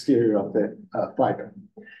exterior of the fiber.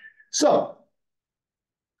 So,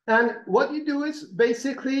 and what you do is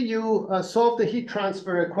basically you solve the heat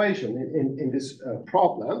transfer equation in this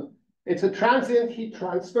problem. It's a transient heat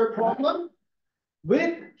transfer problem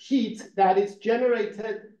with heat that is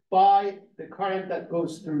generated by the current that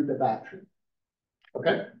goes through the battery.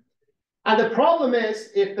 Okay? And the problem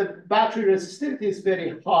is if the battery resistivity is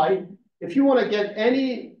very high, if you want to get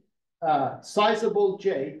any sizable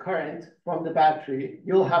J current from the battery,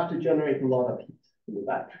 you'll have to generate a lot of heat in the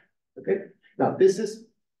battery. Okay? Now, this is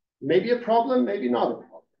maybe a problem, maybe not a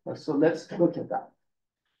problem. So let's look at that.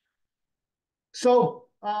 So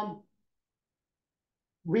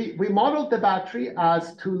we modeled the battery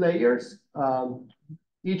as 2 layers.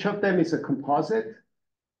 Each of them is a composite.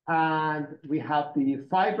 And we have the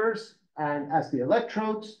fibers and as the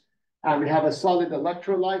electrodes. And we have a solid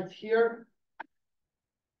electrolyte here.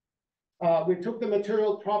 We took the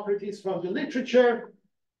material properties from the literature.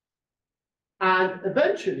 And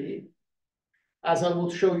eventually, as I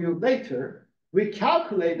will show you later, we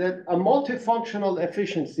calculated a multifunctional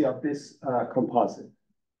efficiency of this composite.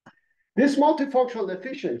 This multifunctional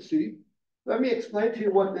efficiency, let me explain to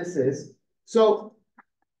you what this is. So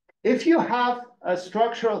if you have a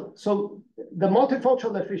structural, so the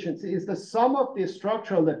multifunctional efficiency is the sum of the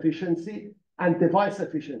structural efficiency and device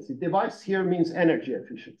efficiency. Device here means energy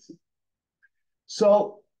efficiency.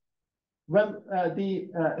 So when the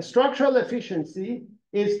structural efficiency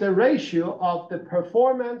is the ratio of the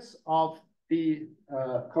performance of the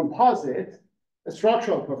composite, the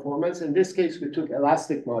structural performance, in this case, we took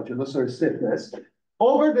elastic modulus or stiffness,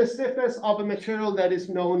 over the stiffness of a material that is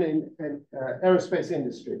known in aerospace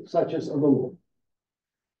industry, such as aluminum.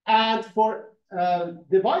 And for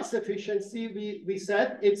device efficiency, we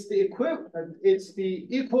said it's the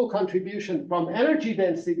equal contribution from energy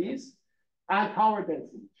densities and power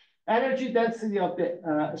density. Energy density of the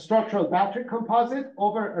structural battery composite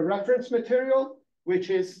over a reference material, which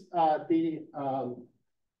is the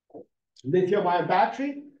lithium-ion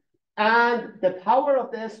battery, and the power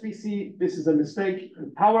of the SPC, this is a mistake,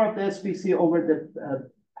 power of the SPC over the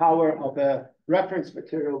power of a reference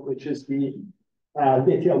material, which is the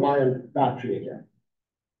lithium-ion battery again.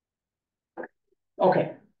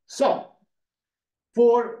 Okay, so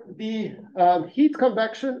for the heat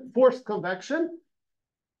convection, forced convection,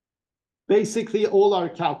 basically all our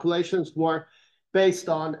calculations were based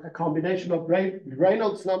on a combination of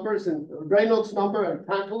Reynolds numbers and Reynolds number and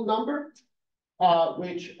Prandtl number,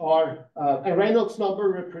 which are a Reynolds number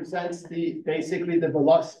represents basically the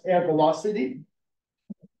air velocity.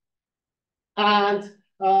 And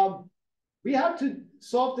we had to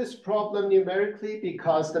solve this problem numerically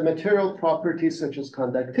because the material properties such as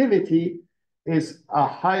conductivity is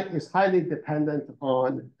highly dependent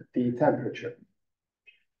on the temperature.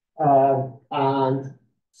 And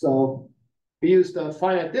so we used the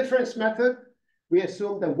finite difference method. We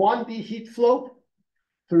assumed a 1D heat flow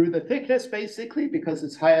through the thickness, basically, because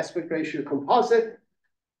it's high aspect ratio composite.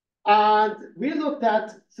 And we looked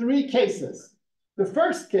at 3 cases. The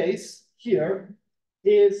first case here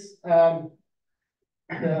is the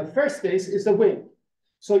first case is the wing.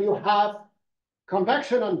 So you have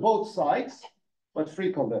convection on both sides, but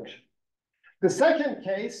free convection. The second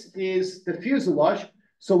case is the fuselage.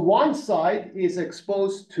 So one side is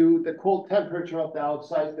exposed to the cold temperature of the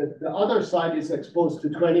outside, the other side is exposed to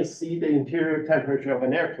 20 C, the interior temperature of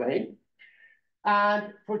an airplane.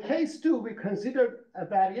 And for case 2, we consider a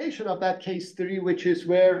variation of that case 3, which is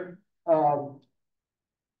where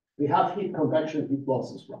we have heat convection, heat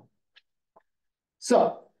loss as well.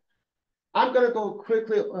 So I'm going to go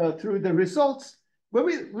quickly through the results.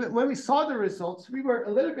 When we saw the results, we were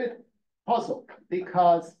a little bit puzzled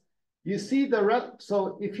because you see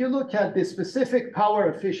so if you look at the specific power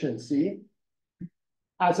efficiency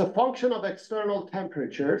as a function of external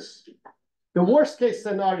temperatures, the worst case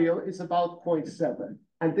scenario is about 0.7,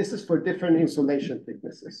 and this is for different insulation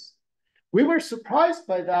thicknesses. We were surprised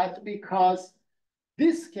by that because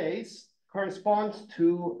this case corresponds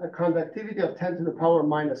to a conductivity of 10 to the power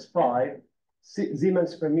minus 5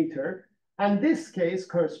 Siemens per meter, and this case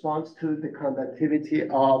corresponds to the conductivity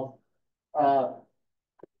of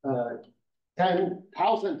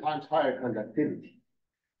 10,000 times higher conductivity.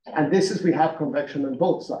 And this is, we have convection on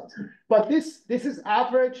both sides. But this is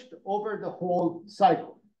averaged over the whole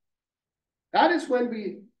cycle. That is when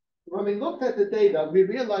we looked at the data, we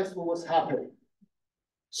realized what was happening.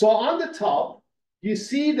 So on the top, you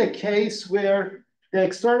see the case where the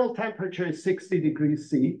external temperature is 60 degrees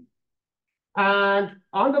C. And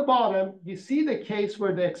on the bottom, you see the case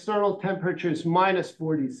where the external temperature is minus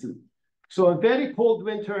 40 C. So a very cold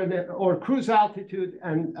winter or cruise altitude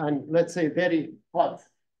and let's say very hot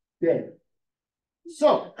day.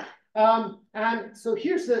 So, so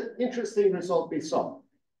here's the interesting result we saw.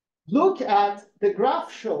 Look at the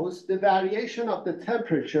graph shows the variation of the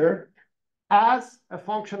temperature as a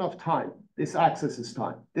function of time. This axis is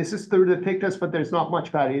time. This is through the thickness, but there's not much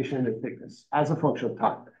variation in the thickness as a function of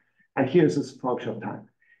time. And here's a function of time.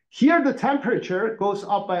 Here, the temperature goes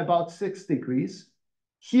up by about 6 degrees.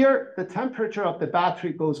 Here, the temperature of the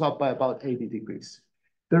battery goes up by about 80 degrees.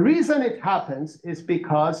 The reason it happens is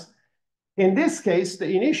because in this case, the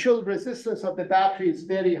initial resistance of the battery is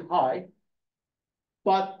very high,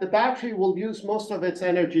 but the battery will use most of its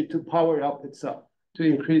energy to power up itself, to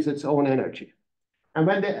increase its own energy, and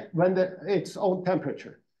its own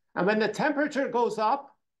temperature. And when the temperature goes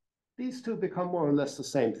up, these two become more or less the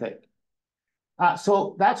same thing.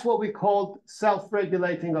 So that's what we call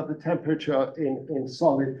self-regulating of the temperature in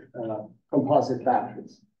solid composite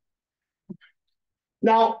batteries.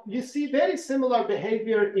 Now, you see very similar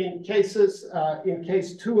behavior in case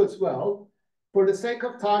 2 as well. For the sake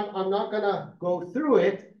of time, I'm not going to go through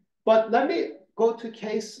it, but let me go to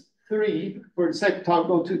case 3. For the sake of time,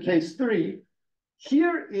 go to case 3.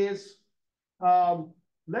 Here is,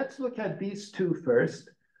 let's look at these two first.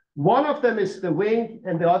 One of them is the wing,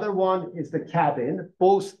 and the other one is the cabin,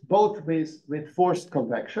 both with forced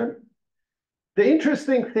convection. The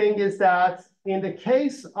interesting thing is that in the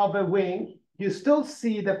case of a wing, you still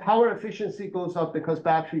see the power efficiency goes up because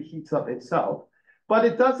battery heats up itself, but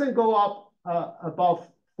it doesn't go up above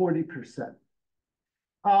 40%.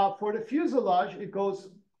 For the fuselage, it goes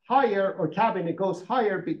higher, or cabin, it goes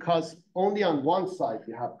higher because only on one side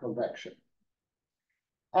you have convection.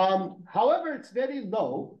 However, it's very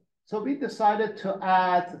low, so we decided to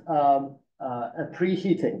add a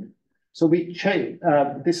preheating. So we change,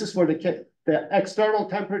 this is for the external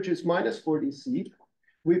temperature is minus 40 C.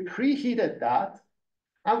 We preheated that,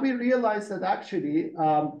 and we realized that actually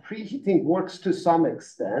preheating works to some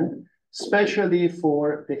extent, especially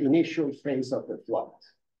for the initial phase of the flight.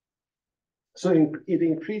 So it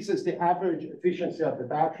increases the average efficiency of the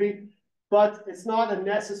battery, but it's not a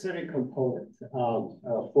necessary component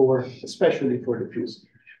especially for the fuselage.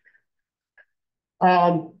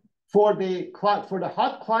 For the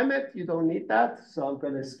hot climate, you don't need that, so I'm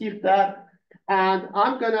going to skip that. And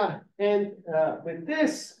I'm going to end with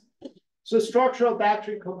this. So structural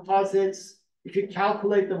battery composites, if you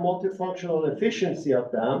calculate the multifunctional efficiency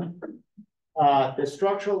of them, the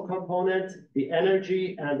structural component, the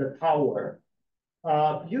energy, and the power,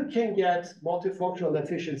 you can get multifunctional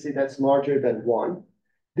efficiency that's larger than 1.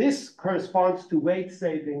 This corresponds to weight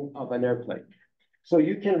saving of an airplane. So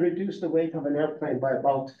you can reduce the weight of an airplane by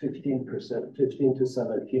about 15%, 15 to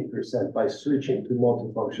 17% by switching to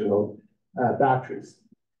multifunctional batteries.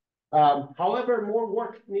 However, more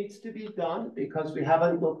work needs to be done because we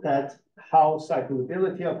haven't looked at how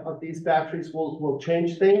cyclability of these batteries will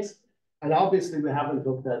change things. And obviously, we haven't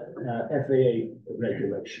looked at FAA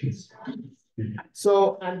regulations.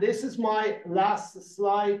 So, and this is my last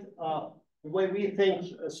slide. The way we think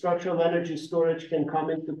structural energy storage can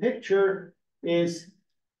come into picture is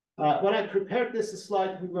when I prepared this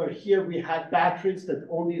slide, we had batteries that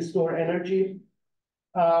only store energy.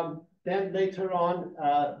 Then later on,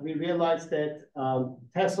 we realized that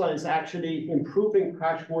Tesla is actually improving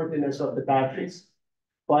crashworthiness of the batteries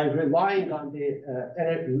by relying on the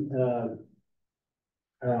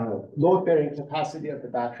load-bearing capacity of the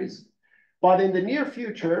batteries. But in the near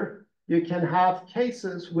future, you can have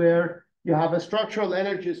cases where you have a structural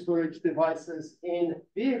energy storage devices in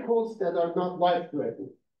vehicles that are not life-threatening,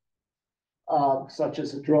 such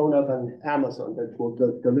as a drone of an Amazon that will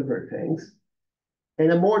deliver things.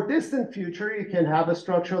 In a more distant future, you can have a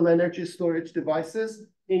structural energy storage devices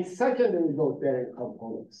in secondary load-bearing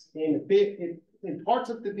components, in parts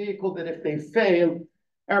of the vehicle that if they fail,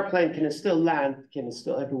 airplane can still land,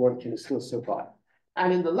 everyone can still survive.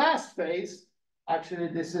 And in the last phase, actually,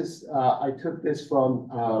 this is, I took this from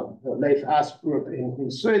the Leif Asp group in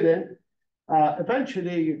Sweden.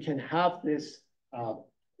 Eventually, you can have this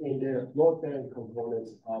in the load-bearing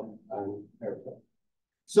components of an airplane.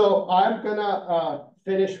 So I'm gonna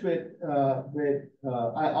finish with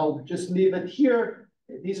I'll just leave it here.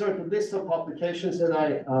 These are the list of publications that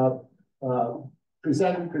I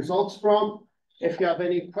presented results from. If you have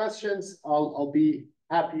any questions, I'll be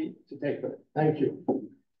happy to take them. Thank you.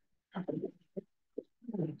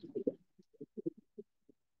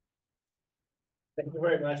 Thank you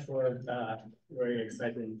very much for very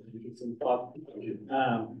exciting interesting talk.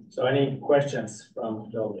 So any questions from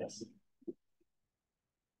the audience?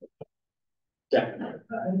 Yeah.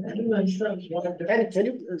 I didn't understand Can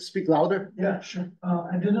you speak louder? Yeah, sure.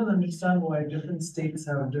 I didn't understand why different states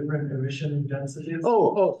have different emission densities.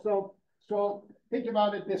 So think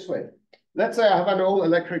about it this way. Let's say I have an old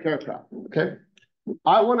electric aircraft, okay?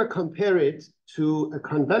 I want to compare it to a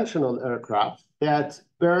conventional aircraft that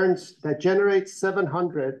generates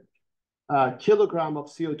 700 kilogram of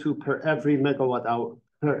CO2 per every megawatt hour,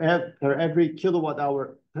 per every kilowatt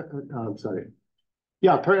hour, per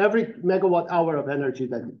every megawatt hour of energy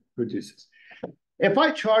that it produces. If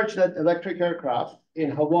I charge that electric aircraft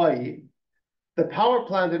in Hawaii, the power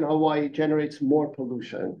plant in Hawaii generates more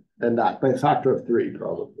pollution than that by a factor of 3,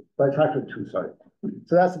 probably. By a factor of 2, sorry.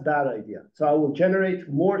 So that's a bad idea. So I will generate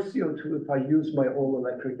more CO2 if I use my own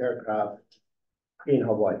electric aircraft in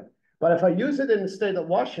Hawaii. But if I use it in the state of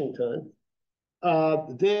Washington,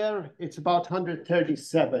 there it's about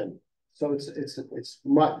 137. So it's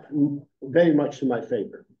very much to my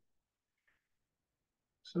favor.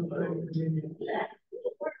 So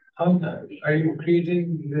how are you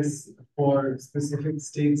creating this for specific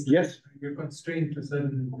states? Yes. You're constrained to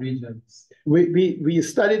certain regions. We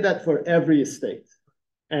studied that for every state.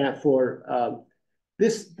 And for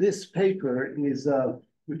this paper is,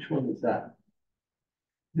 which one is that?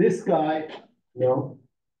 This guy,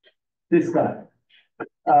 this guy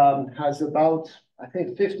has about, I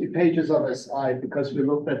think, 50 pages of SI because we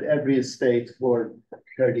looked at every state for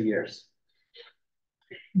 30 years.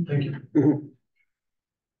 Thank you.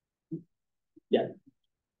 Yeah.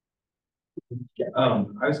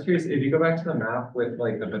 I was curious, if you go back to the map with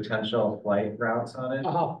like the potential flight routes on it,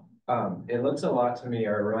 it looks a lot to me,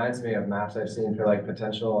 or it reminds me of maps I've seen for like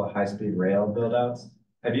potential high-speed rail build-outs.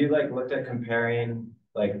 Have you like looked at comparing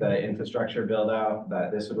like the infrastructure build-out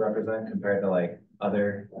that this would represent compared to like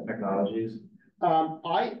other technologies?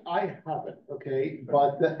 I haven't, okay,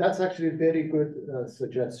 but that's actually a very good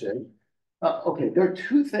suggestion. Okay, there are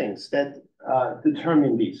two things that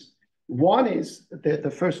determine these. One is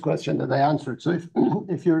the first question that I answered. So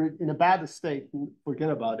if you're in a bad state, forget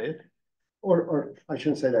about it. Or I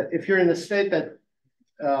shouldn't say that. If you're in a state that,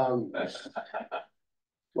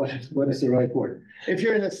 what is the right word? If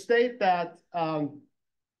you're in a state that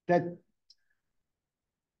that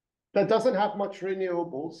doesn't have much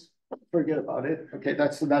renewables, forget about it. Okay,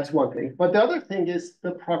 that's one thing. But the other thing is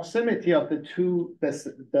the proximity of the two,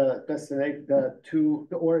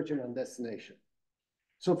 the origin and destination.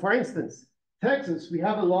 So for instance, Texas, we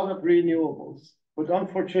have a lot of renewables, but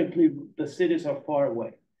unfortunately the cities are far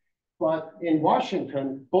away. But in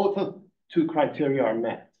Washington, both of two criteria are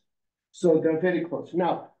met. So they're very close.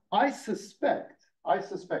 Now, I suspect,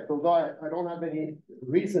 although I don't have any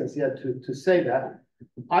reasons yet to say that,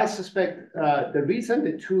 I suspect the reason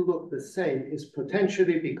the two look the same is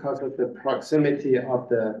potentially because of the proximity of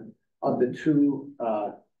the two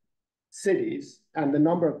cities and the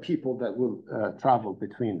number of people that will travel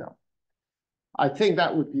between them. I think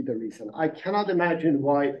that would be the reason. I cannot imagine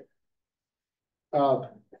why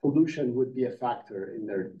pollution would be a factor in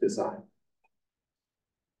their design.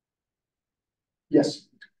 Yes.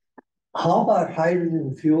 How about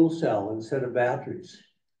hydrogen fuel cell instead of batteries?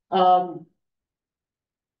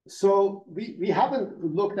 So we haven't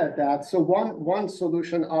looked at that. So one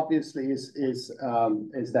solution obviously is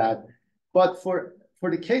that, but for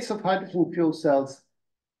the case of hydrogen fuel cells,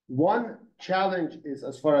 one challenge is,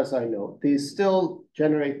 as far as I know, they still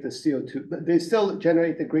generate the CO2, but they still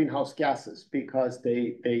generate the greenhouse gases because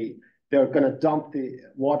they're going to dump the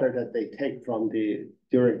water that they take from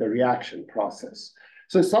during the reaction process.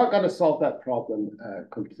 So it's not going to solve that problem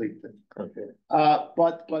completely. Okay.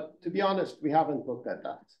 But to be honest, we haven't looked at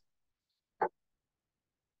that.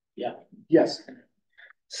 Yeah. Yes.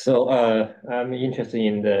 So I'm interested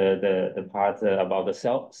in the part about the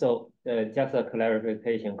self. So just a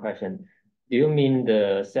clarification question. Do you mean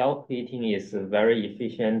the self-heating is very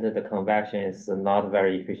efficient, the convection is not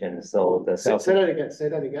very efficient? So the Say that again. Say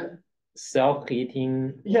that again.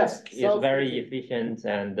 Self-heating Yes, is very efficient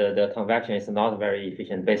and the convection is not very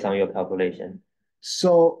efficient based on your calculation.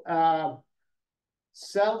 So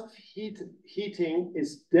self-heating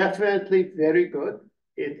is definitely very good.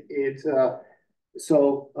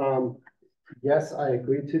 Yes, I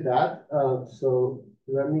agree to that. So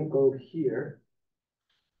let me go here.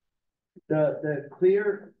 The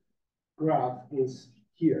clear graph is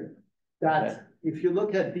here. That Okay. if you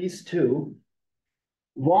look at these two,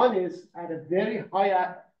 one is at a very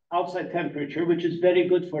high outside temperature, which is very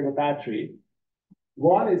good for the battery.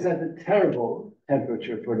 One is at a terrible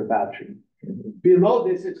temperature for the battery. Below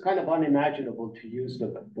this, it's kind of unimaginable to use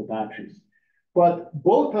the batteries. But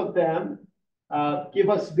both of them give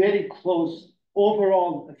us very close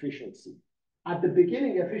overall efficiency. At the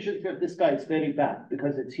beginning, efficiency of this guy is very bad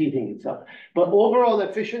because it's heating itself. But overall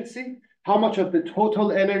efficiency, how much of the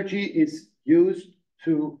total energy is used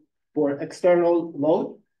for external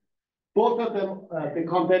load, both of them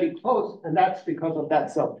become very close, and that's because of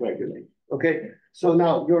that self-regulate. Okay, so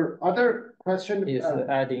now your other question is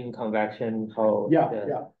adding convection. How?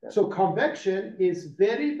 Yeah. So convection is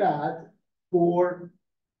very bad for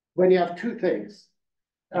when you have two things.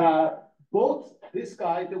 Both this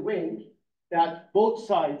guy, the wing, that both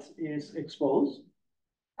sides is exposed,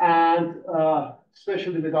 and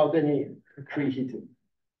especially without any preheating.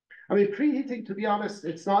 I mean, preheating, to be honest,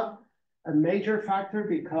 it's not a major factor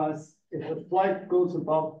because if the flight goes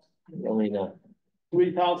above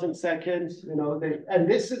 3,000 seconds, and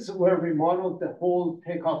this is where we modeled the whole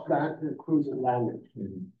takeoff, land, and cruise and landing.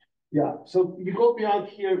 Mm-hmm. Yeah, so you go beyond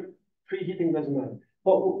here, preheating doesn't matter.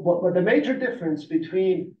 But the major difference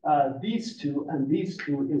between these two and these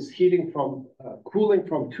two is heating from cooling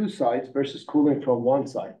from two sides versus cooling from one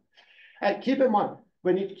side. And keep in mind,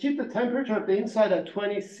 when you keep the temperature of the inside at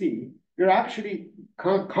 20 C, you're actually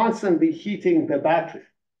constantly heating the battery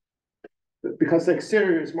because the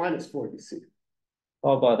exterior is minus 40 C.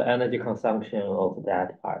 How about the energy consumption of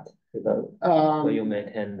that part? So you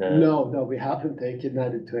maintain the... No, we haven't taken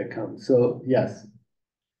that into account. So yes.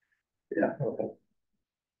 Yeah. Okay.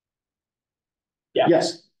 Yeah.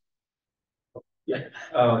 Yes.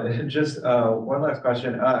 Just one last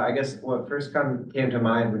question. I guess what first came to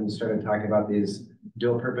mind when you started talking about these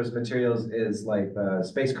dual purpose materials is like the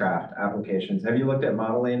spacecraft applications. Have you looked at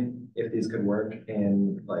modeling if these could work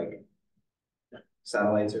in like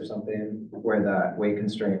satellites or something where that weight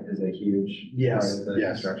constraint is a huge part of the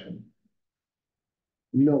construction?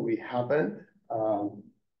 No, we haven't. I'm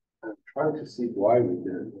trying to see why we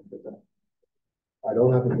didn't look at that. I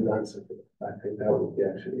don't have a good answer for that. I think that would be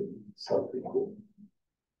actually something cool.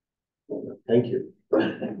 Thank you.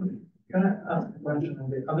 Can I ask a question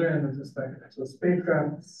on the other end of the spectrum? So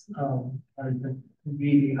spacecrafts are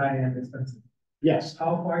really high-end expensive. Yes.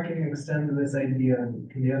 How far can you extend this idea in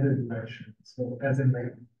the other direction? So as in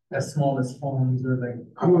like as small as phones or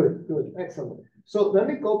like... Good, excellent. So let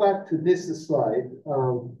me go back to this slide.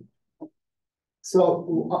 So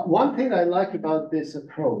one thing I like about this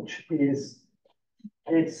approach is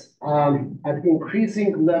it's an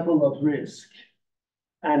increasing level of risk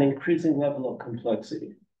and increasing level of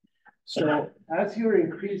complexity. So as you're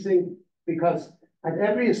increasing, because at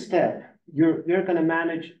every step, you're going to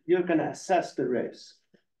manage, you're going to assess the risk.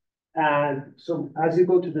 And so as you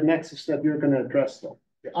go to the next step, you're going to address them.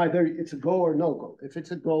 Either it's a go or no go. If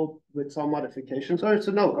it's a go with some modifications, or it's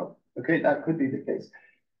a no go. Okay, that could be the case.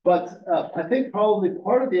 But I think probably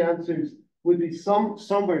part of the answers would be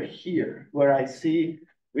somewhere here where I see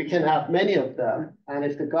we can have many of them. And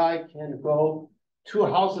if the guy can go two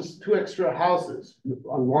extra houses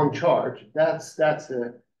on one charge, that's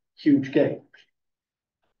a huge gain.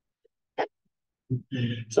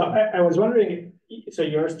 So I was wondering, so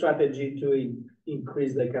your strategy to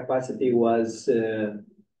increase the capacity was to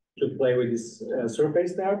play with this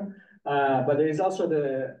surface there, but there is also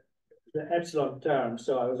the the epsilon term.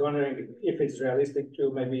 So I was wondering if it's realistic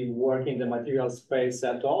to maybe work in the material space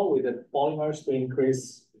at all with the polymers to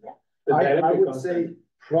increase the I dielectric would constant. say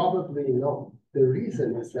probably no. The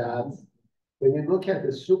reason is that when you look at the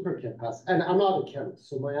supercapacitor, and I'm not a chemist,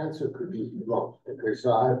 so my answer could be wrong. Okay,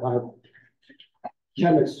 so I have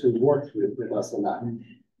chemists who worked with us on that.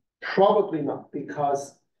 Probably not,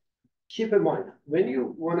 because keep in mind, when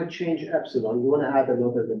you want to change epsilon, you want to add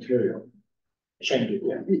another material. Change it,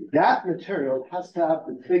 yeah. That material has to have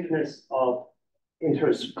the thickness of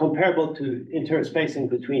comparable to interspacing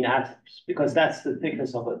between atoms, because that's the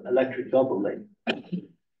thickness of an electric double link.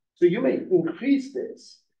 So you may increase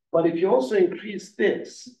this, but if you also increase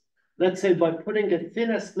this, let's say by putting the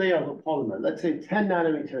thinnest layer of a polymer, let's say 10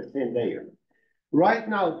 nanometer thin layer. Right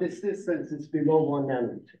now, this distance is below 1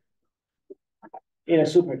 nanometer in a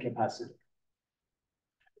supercapacitor.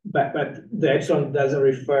 But the epsilon doesn't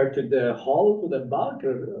refer to the hull, to the bulk,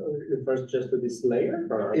 or refers just to this layer?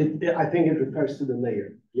 Or? I think it refers to the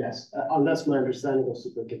layer, yes, unless my understanding of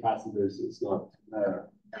supercapacitors is not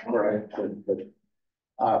correct, but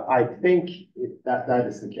I think that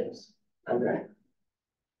is the case. Okay.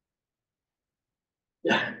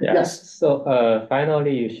 Yeah. Yes. So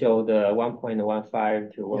finally, you showed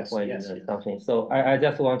 1.15 to 1 Yes, point yes. something. So I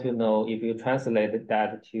just want to know if you translate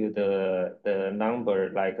that to the number,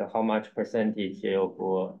 like how much percentage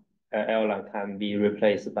of airline can be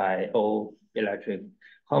replaced by all electric,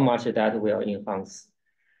 how much that will enhance?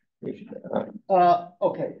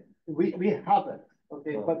 Okay, we haven't,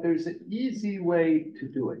 okay, but there's an easy way to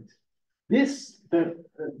do it. This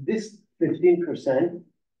 15%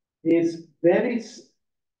 is very,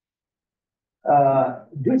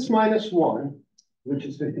 this minus 1, which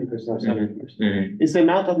is 15% of 70%, is the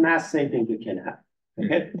amount of mass saving you can have,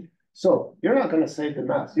 okay? So you're not going to save the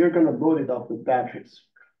mass, you're going to load it up with batteries,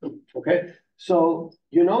 okay? So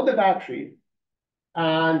you know the battery,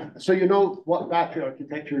 and so you know what battery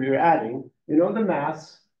architecture you're adding, you know the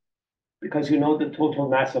mass, because you know the total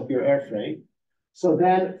mass of your airframe. So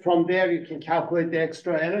then from there, you can calculate the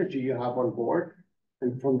extra energy you have on board.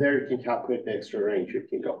 And from there, you can calculate the extra range you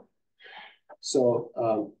can go. So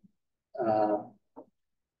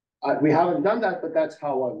we haven't done that, but that's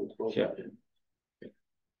how I would go about it.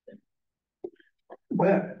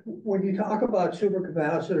 Well, when you talk about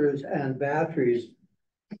supercapacitors and batteries,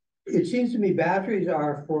 it seems to me batteries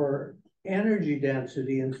are for energy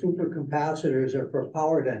density and supercapacitors are for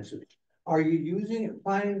power density. Are you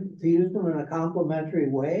planning to use them in a complementary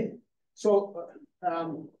way? So,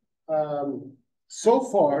 so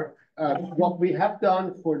far, what we have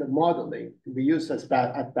done for the modeling, we use at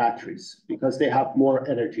batteries because they have more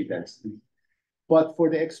energy density. But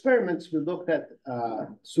for the experiments, we looked at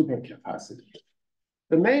supercapacitors.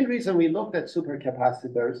 The main reason we looked at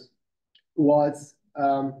supercapacitors was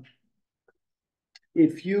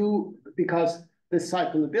because the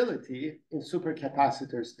cyclability in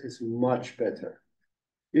supercapacitors is much better.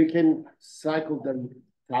 You can cycle them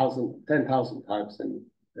 10,000 times and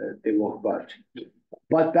they won't budge.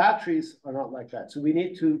 But batteries are not like that. So we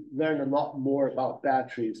need to learn a lot more about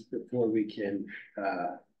batteries before we can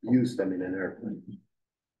use them in an airplane.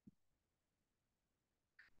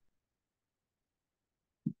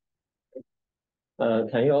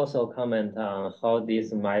 Can you also comment on how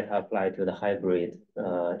this might apply to the hybrid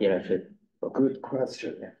electric? Good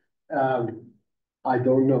question. I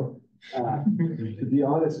don't know. To be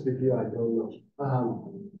honest with you, I don't know.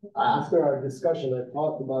 After our discussion, I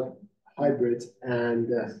talked about hybrids, and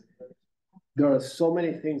there are so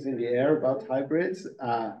many things in the air about hybrids.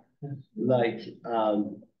 Like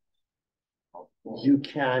you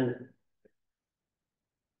can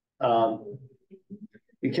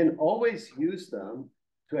always use them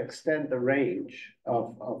to extend the range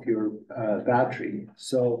of your battery.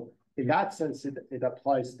 So in that sense, it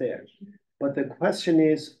applies there. But the question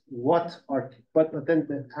is, but then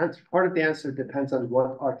the answer, part of the answer depends on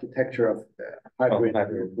what architecture of hybrid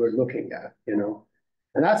we're looking at, you know?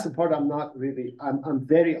 And that's the part I'm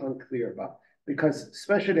very unclear about, because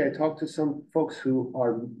especially I talked to some folks who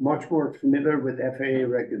are much more familiar with FAA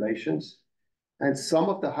regulations, and some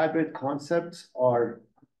of the hybrid concepts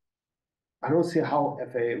I don't see how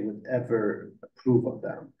FAA would ever approve of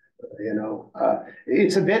them. You know,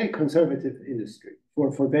 it's a very conservative industry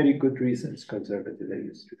for very good reasons. Conservative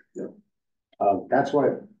industry. You know, that's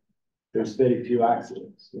why there's very few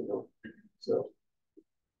accidents. You know, so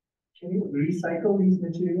can you recycle these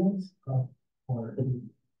materials, or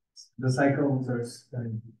the cycles are?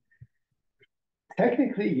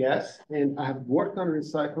 Technically, yes, and I have worked on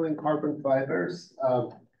recycling carbon fibers,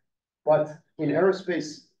 but in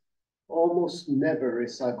aerospace, almost never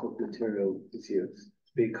recycled material is used.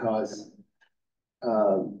 because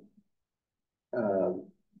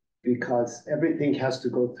because everything has to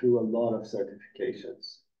go through a lot of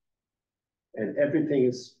certifications. And everything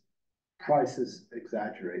is, price is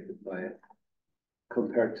exaggerated by it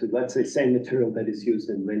compared to, let's say, same material that is used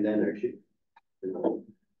in wind energy. You know?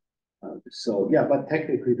 So, yeah, but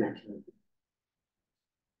technically they can.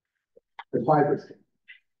 The fibers.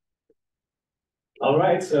 All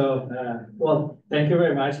right, so, well, thank you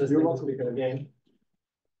very much. You're welcome to again.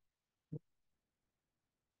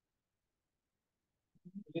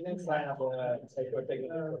 You didn't sign up say for taking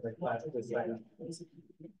the class, please sign up.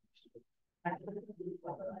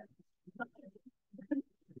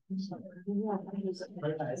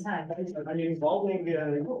 Very nice. Are you involving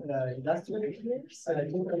industrial engineers? I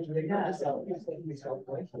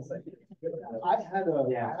had a.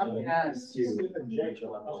 Yeah, I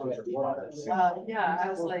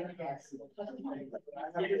was like,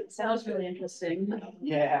 it sounds really interesting.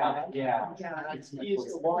 Yeah. Yeah. Glad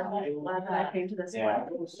that I came to this one.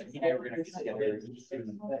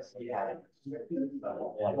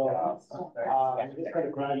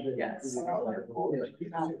 Yes.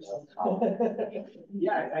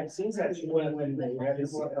 Yeah, I've seen that when they have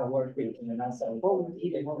this work with the NASA.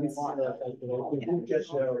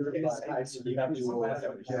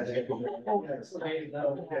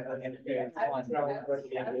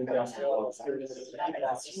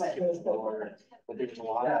 But there's a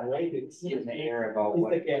lot of in the air about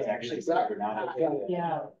what is actually or not.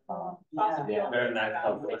 Yeah. Very nice.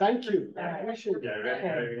 Thank you. I appreciate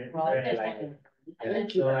it.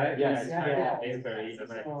 Thank you.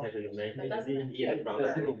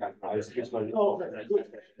 Oh, good.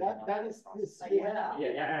 That is this. Yeah,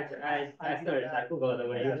 I started, I forgot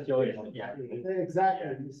when you joined, yeah.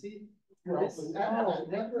 Exactly. You see. This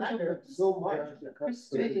matters so much because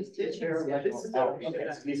this is These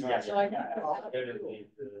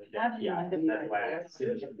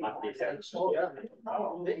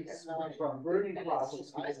are from burning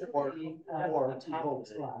process or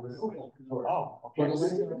But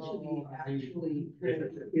electricity actually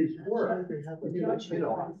is work. You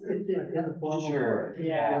know, in the form of Sure.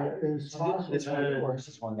 Yeah. Is possible. This one, of course,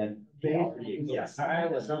 is one that. Yes, I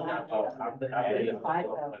was not after.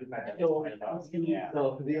 Yeah.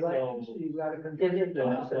 So the electricity, you gotta control it.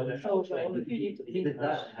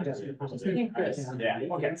 Yeah,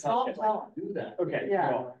 okay. Do that. Okay.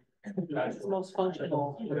 Yeah. That's It's the most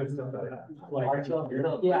functional.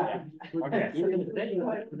 Yeah. Even then you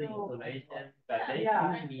have the information, but then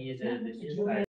Yeah. you need the